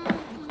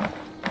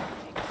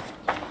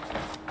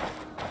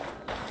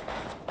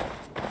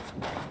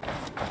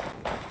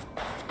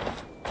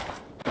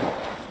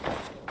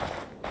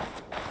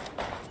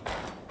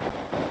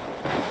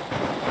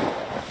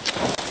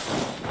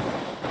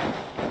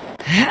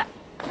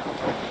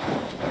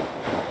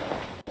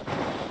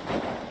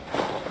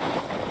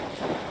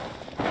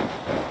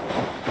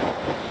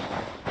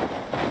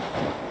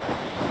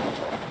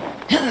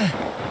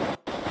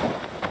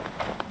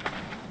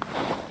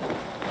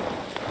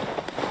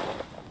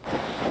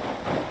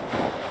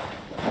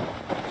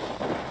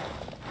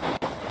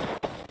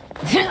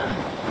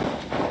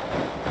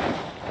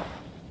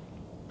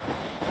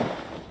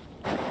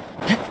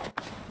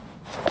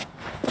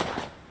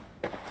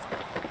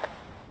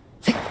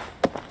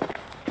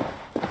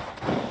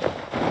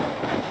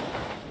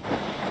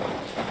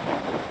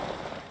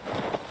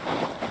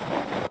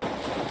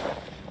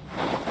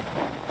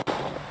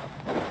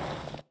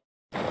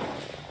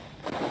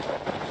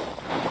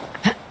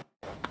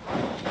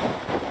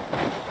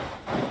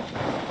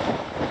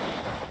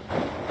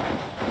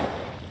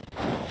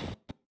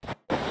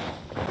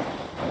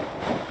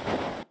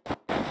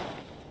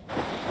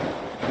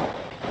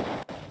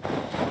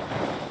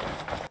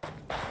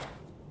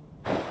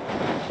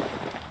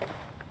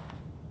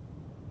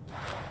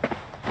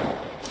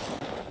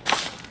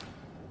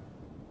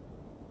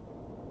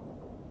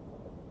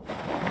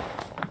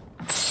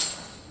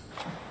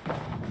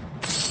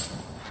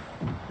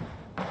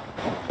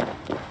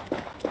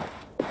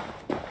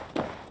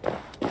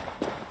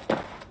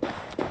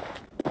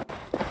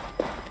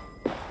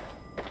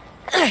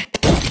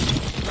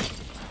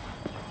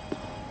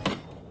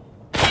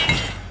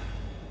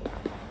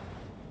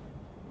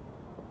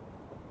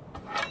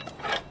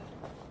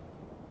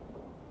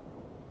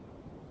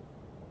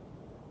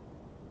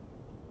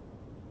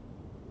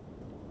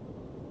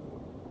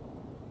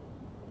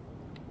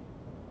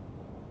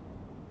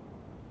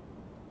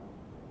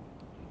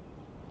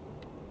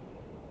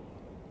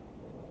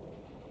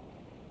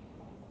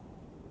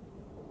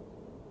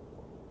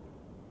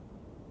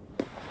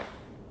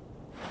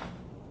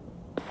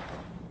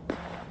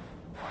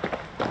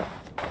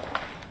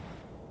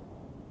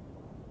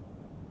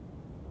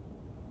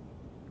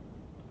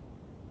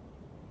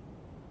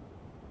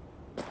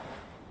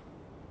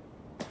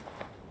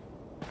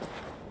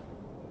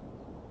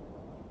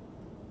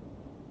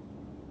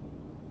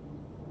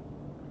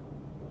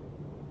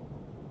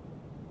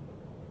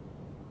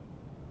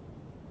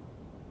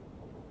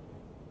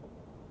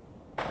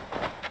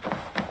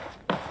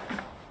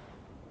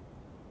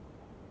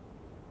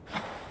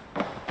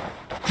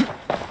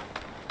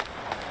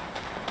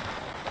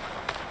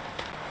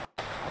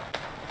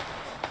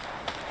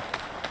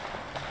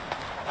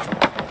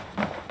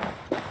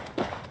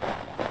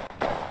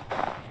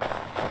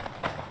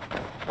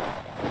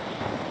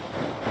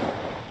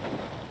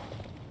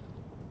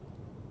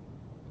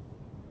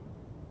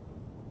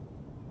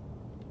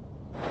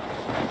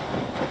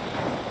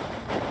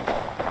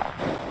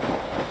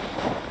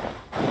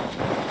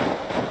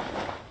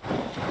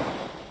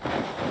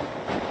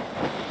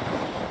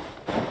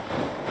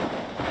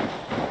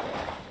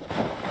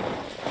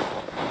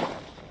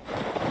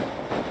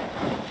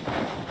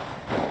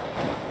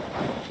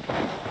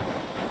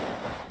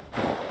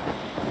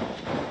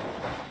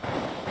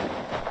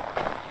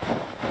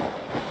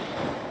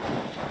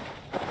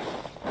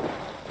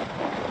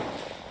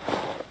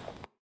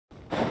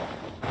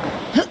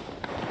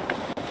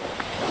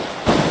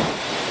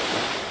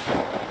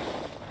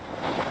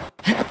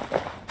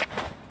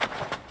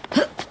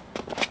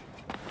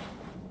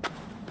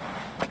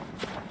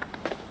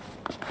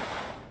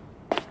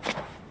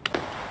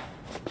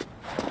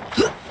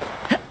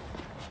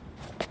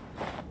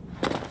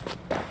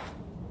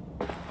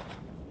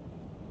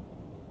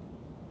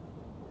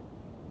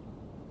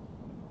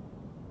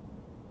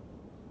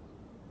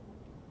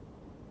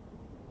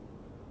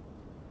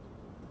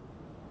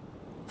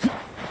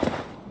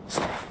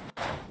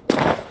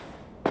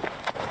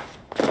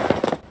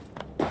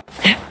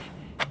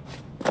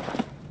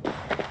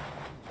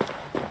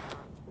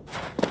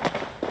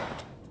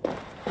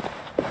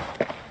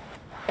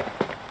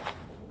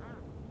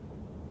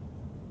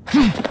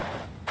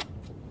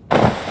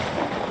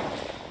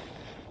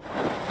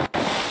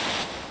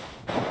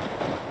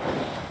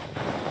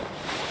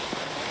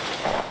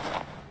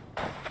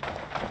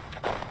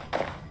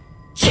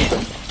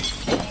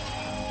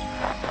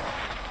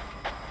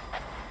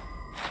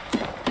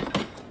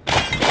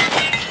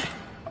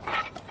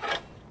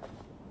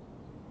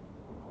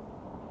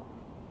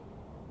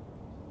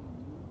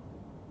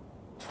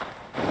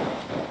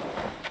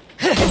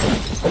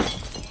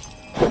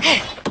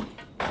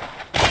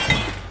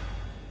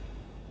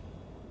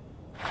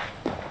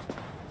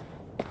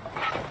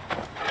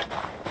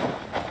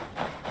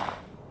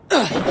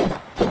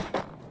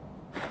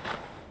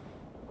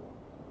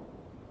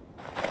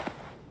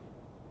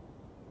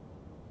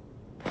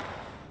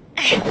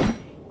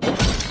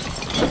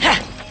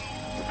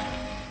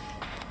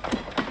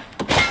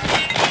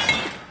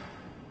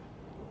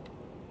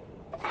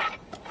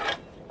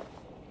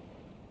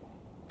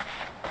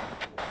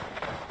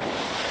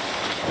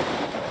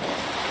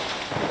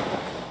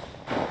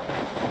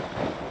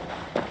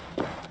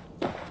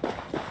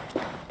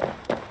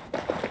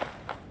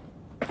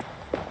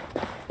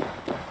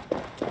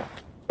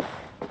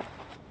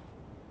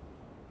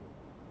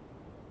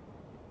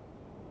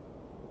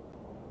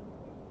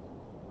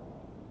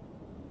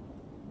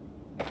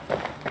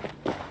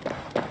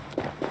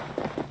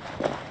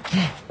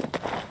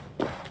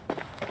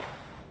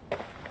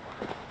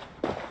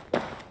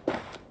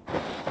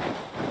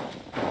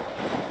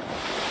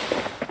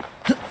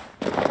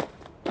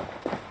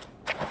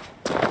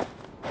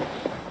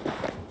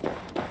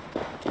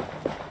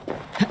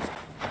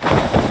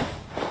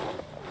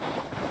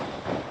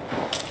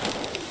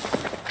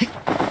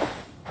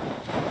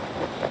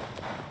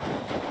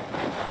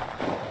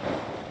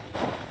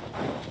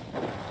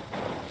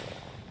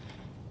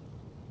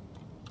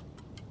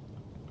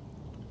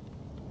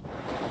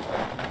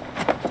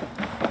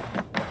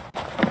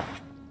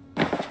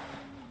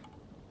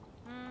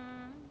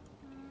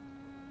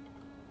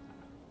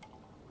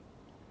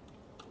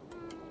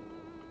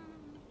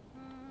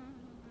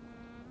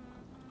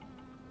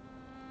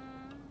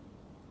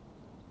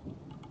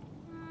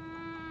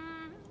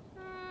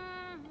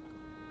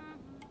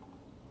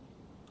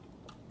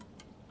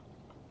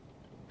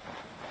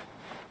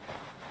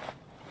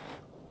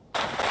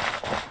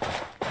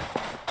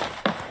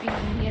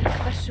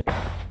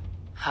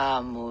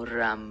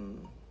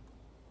Hamuram.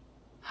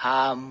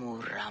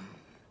 Hamuram.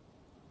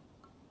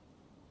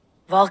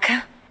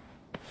 Volka?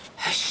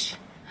 Hush.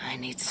 I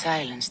need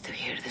silence to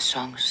hear the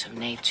songs of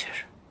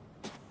nature.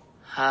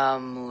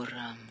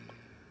 Hamuram.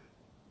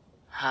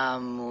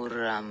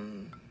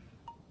 Hamuram.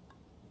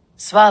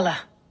 Svala.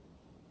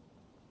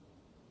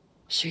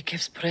 She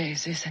gives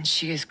praises and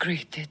she is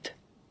greeted.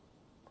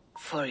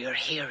 For your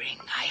hearing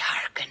I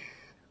hearken,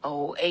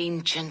 O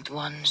ancient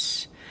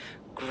ones,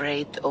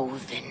 great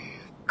Odin,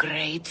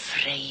 great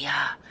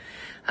Freya.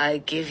 I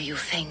give you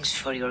thanks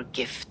for your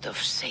gift of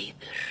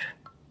Saber.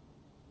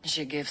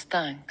 She gives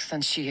thanks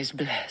and she is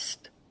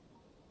blessed.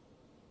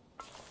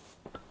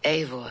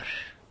 Eivor,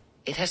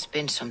 it has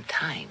been some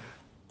time.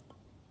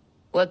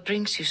 What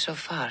brings you so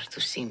far to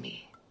see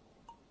me?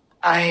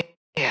 I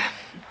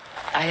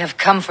have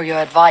come for your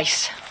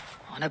advice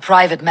on a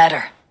private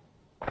matter.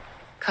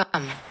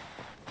 Come.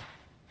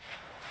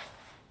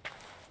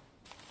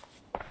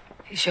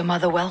 Is your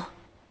mother well?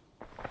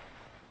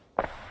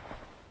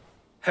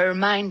 Her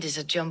mind is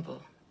a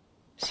jumble.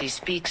 She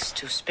speaks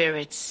to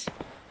spirits.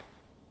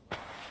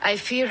 I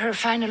fear her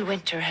final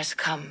winter has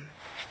come,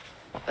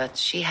 but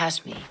she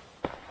has me.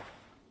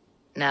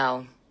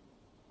 Now,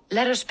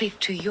 let us speak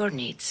to your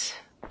needs.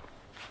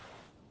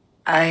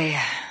 I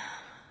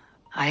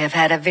have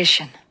had a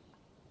vision.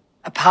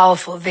 A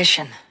powerful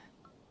vision.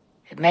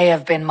 It may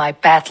have been my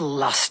battle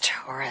lust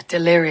or a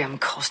delirium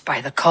caused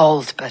by the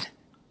cold, but...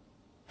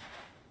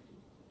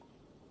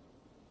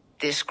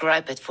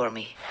 Describe it for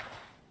me.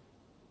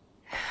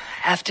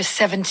 After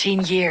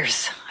 17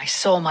 years, I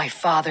saw my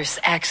father's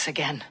axe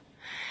again.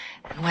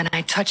 And when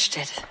I touched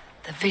it,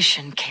 the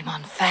vision came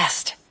on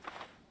fast.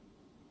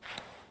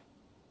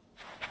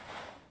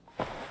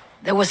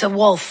 There was a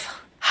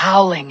wolf,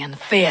 howling and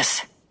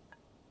fierce.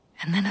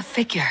 And then a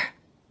figure.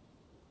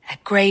 A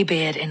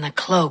greybeard in a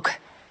cloak.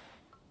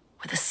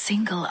 With a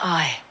single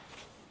eye.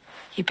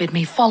 He bid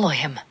me follow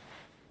him.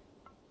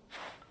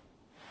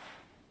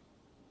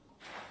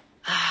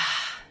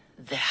 Ah,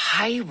 the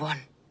High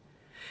One.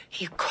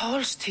 He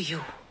calls to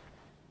you.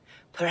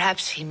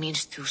 Perhaps he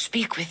means to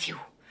speak with you,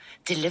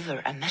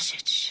 deliver a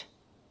message.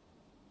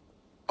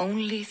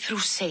 Only through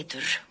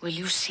Satyr will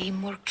you see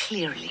more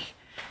clearly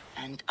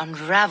and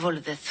unravel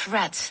the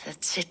threads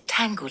that sit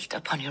tangled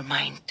upon your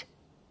mind.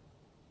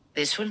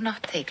 This will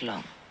not take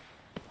long.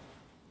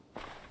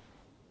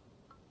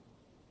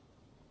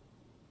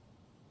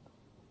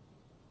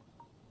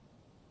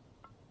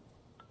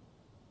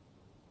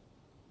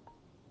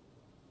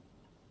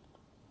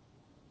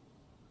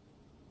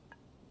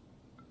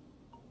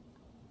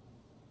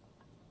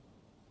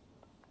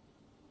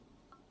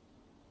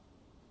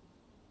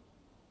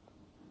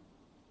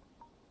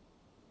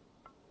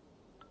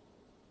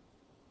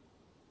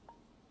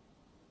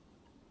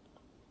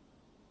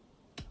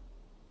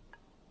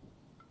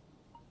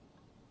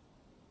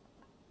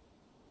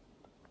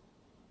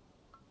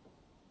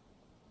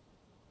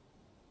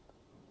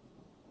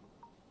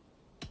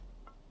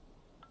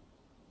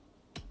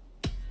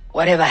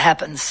 Whatever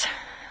happens,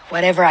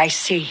 whatever I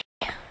see,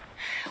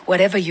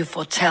 whatever you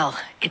foretell,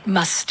 it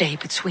must stay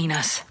between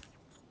us.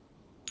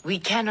 We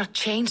cannot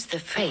change the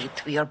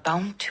fate we are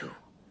bound to.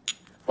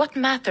 What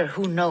matter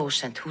who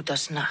knows and who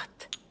does not?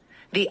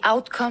 The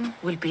outcome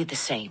will be the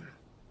same.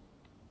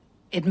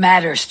 It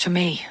matters to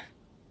me.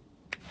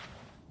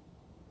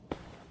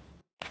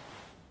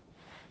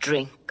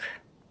 Drink.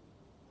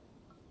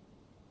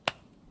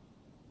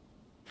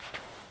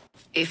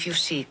 If you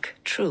seek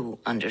true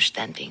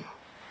understanding.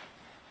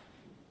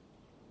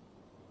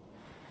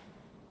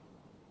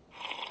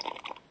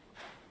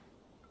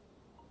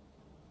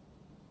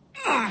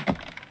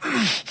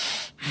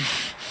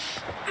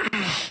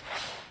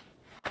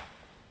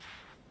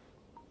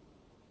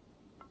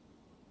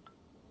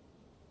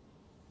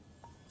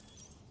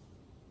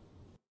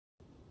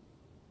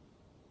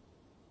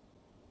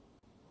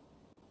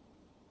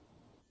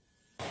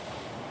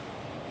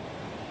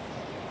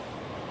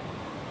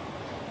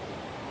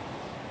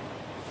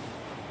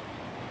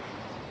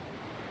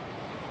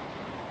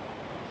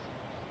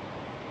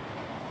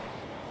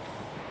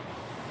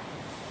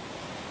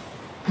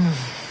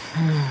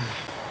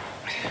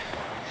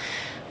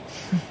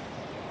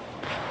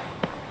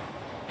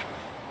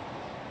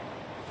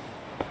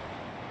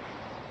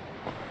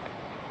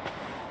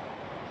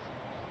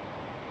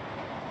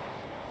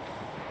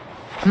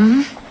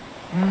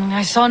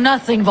 I saw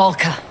nothing,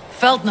 Volka.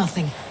 Felt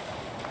nothing.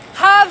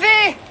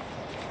 Javi!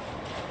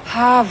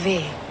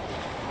 Javi.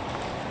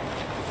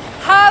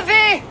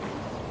 Javi!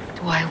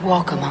 Do I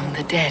walk among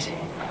the dead?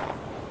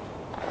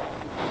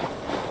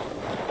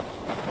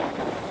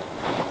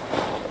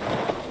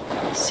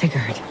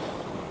 Sigurd.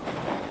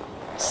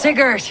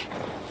 Sigurd!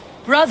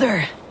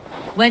 Brother!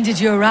 When did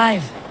you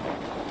arrive?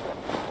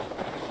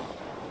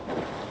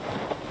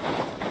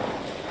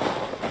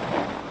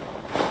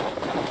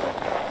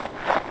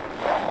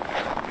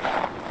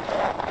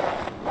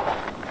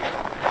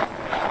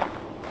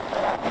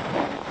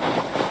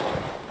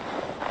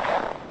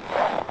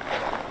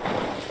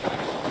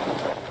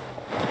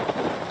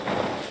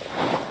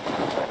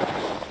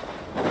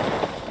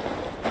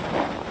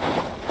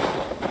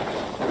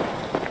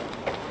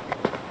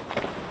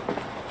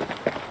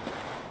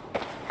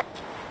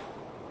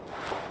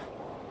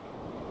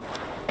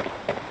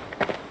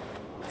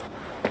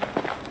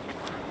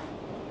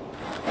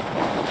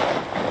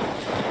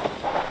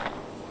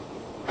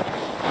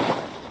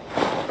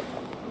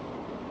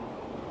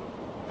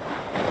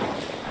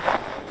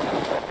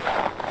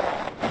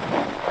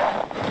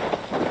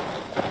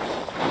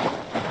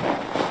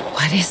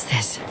 What is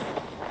this?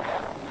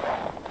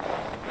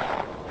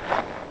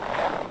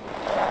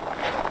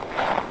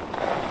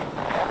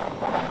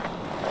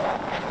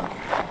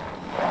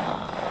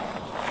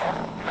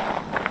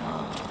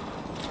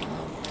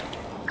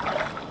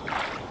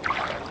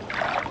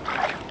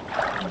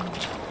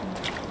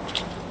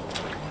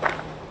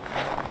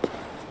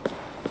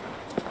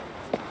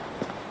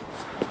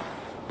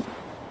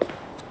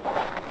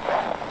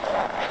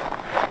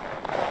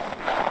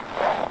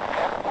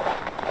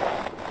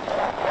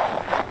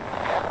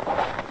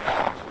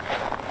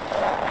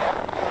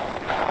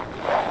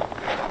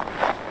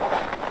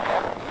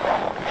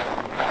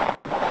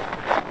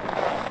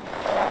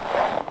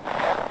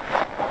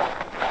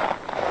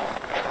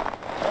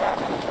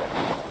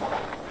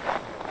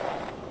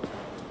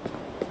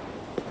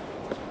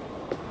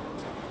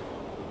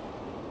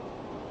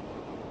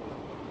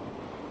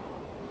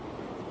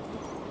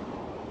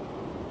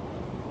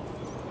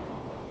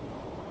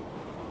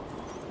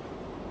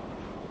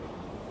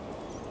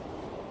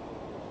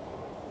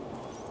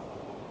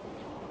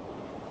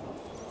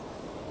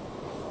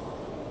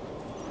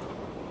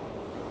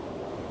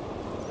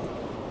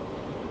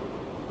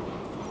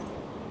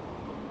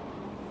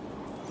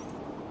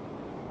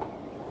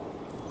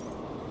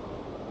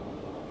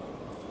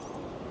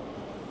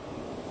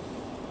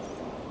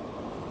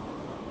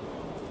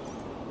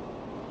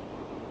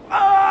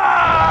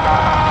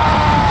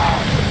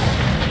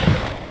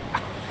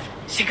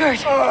 Sigurd!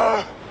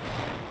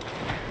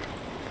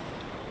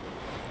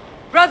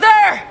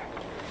 Brother!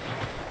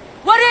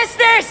 What is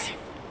this?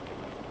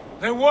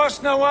 There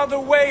was no other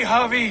way,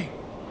 Javi.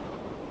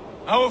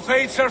 Our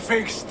fates are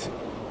fixed.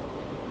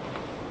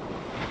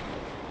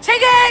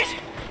 Sigurd!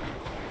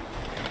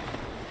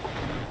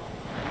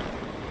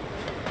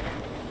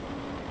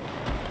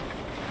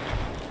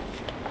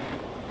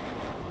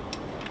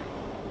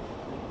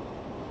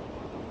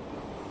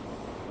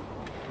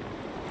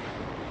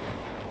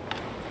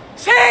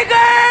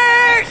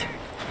 Sigurd!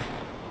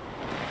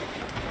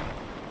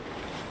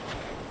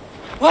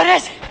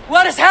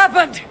 What has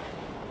happened?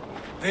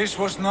 This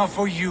was not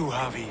for you,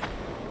 Javi.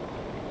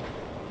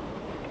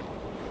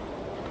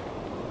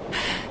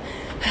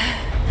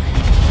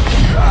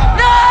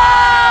 No!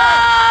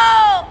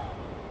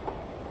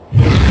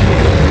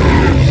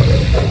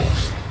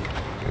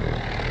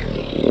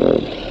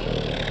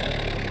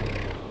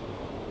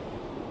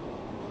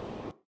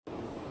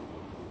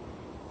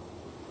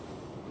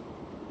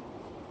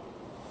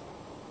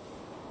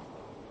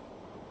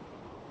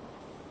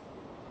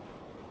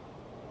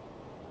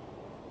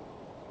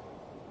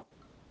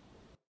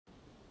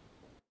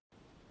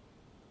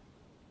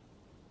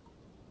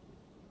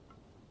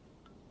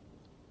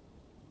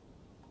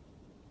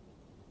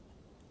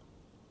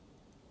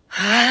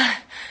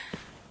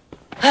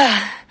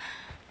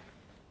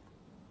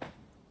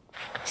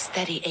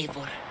 steady,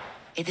 Eivor.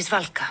 It is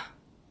Valka.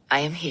 I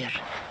am here.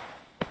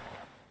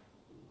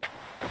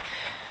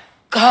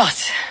 God,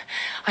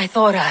 I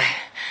thought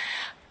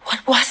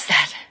What was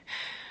that?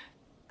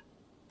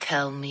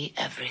 Tell me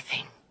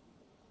everything.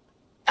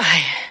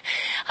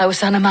 I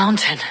was on a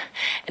mountain,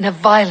 in a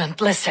violent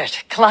blizzard,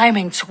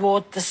 climbing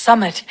toward the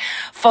summit,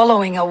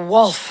 following a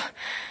wolf.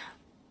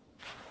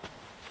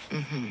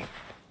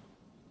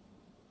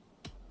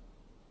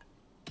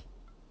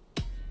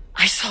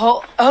 I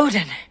saw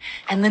Odin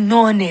and the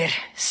Nornir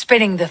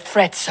spinning the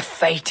threads of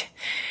fate.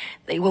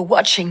 They were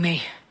watching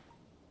me.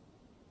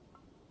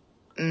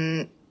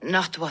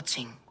 Not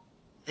watching.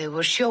 They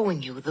were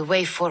showing you the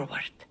way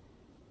forward.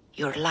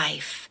 Your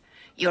life,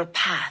 your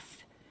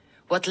path,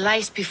 what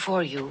lies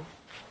before you,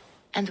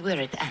 and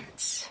where it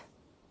ends.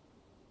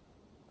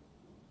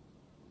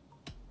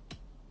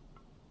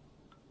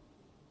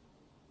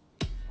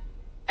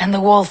 And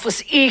the wolf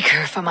was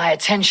eager for my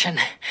attention,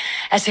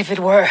 as if it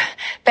were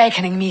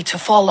beckoning me to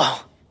follow.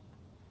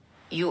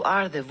 You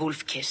are the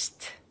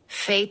wolf-kissed,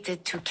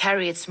 fated to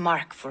carry its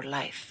mark for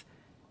life.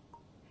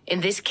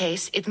 In this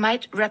case, it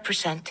might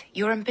represent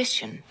your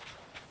ambition,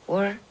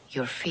 or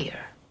your fear.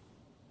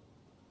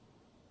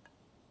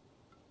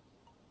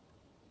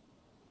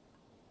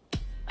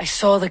 I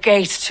saw the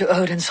gates to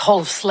Odin's Hall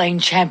of Slain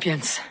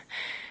Champions.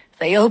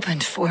 They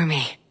opened for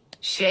me.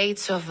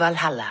 Shades of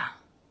Valhalla,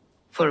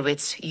 for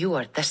which you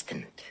are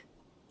destined.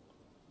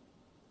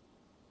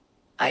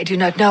 I do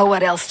not know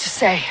what else to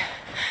say.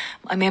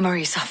 My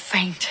memories are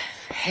faint,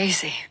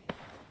 hazy.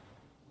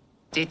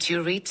 Did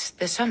you reach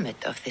the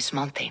summit of this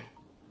mountain?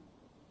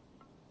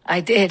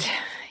 I did,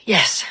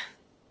 yes.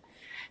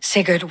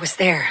 Sigurd was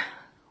there,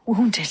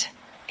 wounded,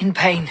 in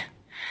pain.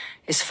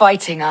 His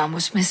fighting arm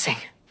was missing.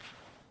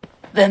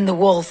 Then the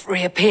wolf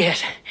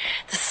reappeared,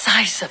 the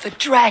size of a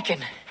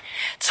dragon,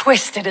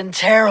 twisted and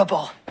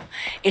terrible.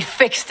 It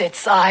fixed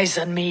its eyes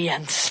on me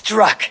and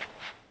struck.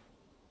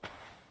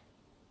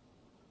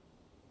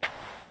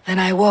 Then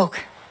I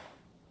woke.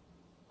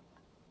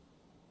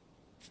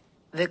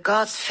 The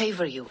gods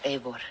favor you,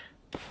 Eivor.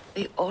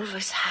 They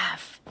always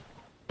have.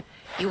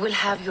 You will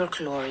have your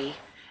glory,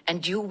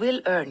 and you will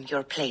earn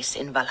your place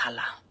in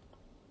Valhalla.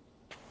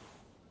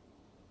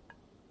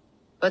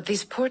 But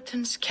these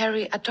portents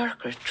carry a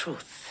darker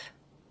truth.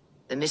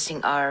 The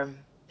missing arm,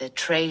 the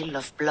trail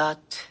of blood,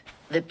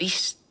 the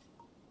beast.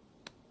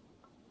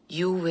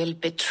 You will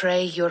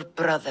betray your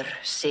brother,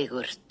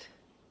 Sigurd.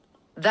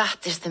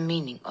 That is the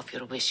meaning of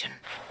your vision.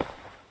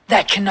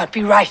 That cannot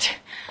be right.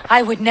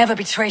 I would never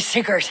betray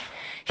Sigurd.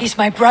 He's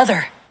my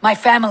brother, my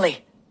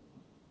family.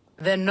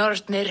 The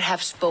Nornir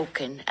have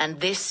spoken, and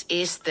this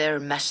is their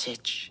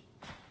message.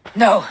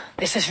 No,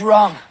 this is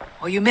wrong,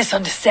 or you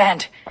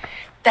misunderstand.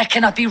 That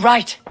cannot be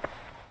right.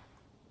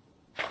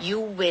 You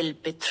will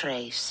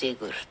betray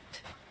Sigurd.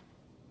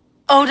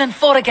 Odin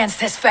fought against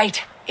his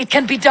fate. It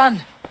can be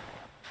done.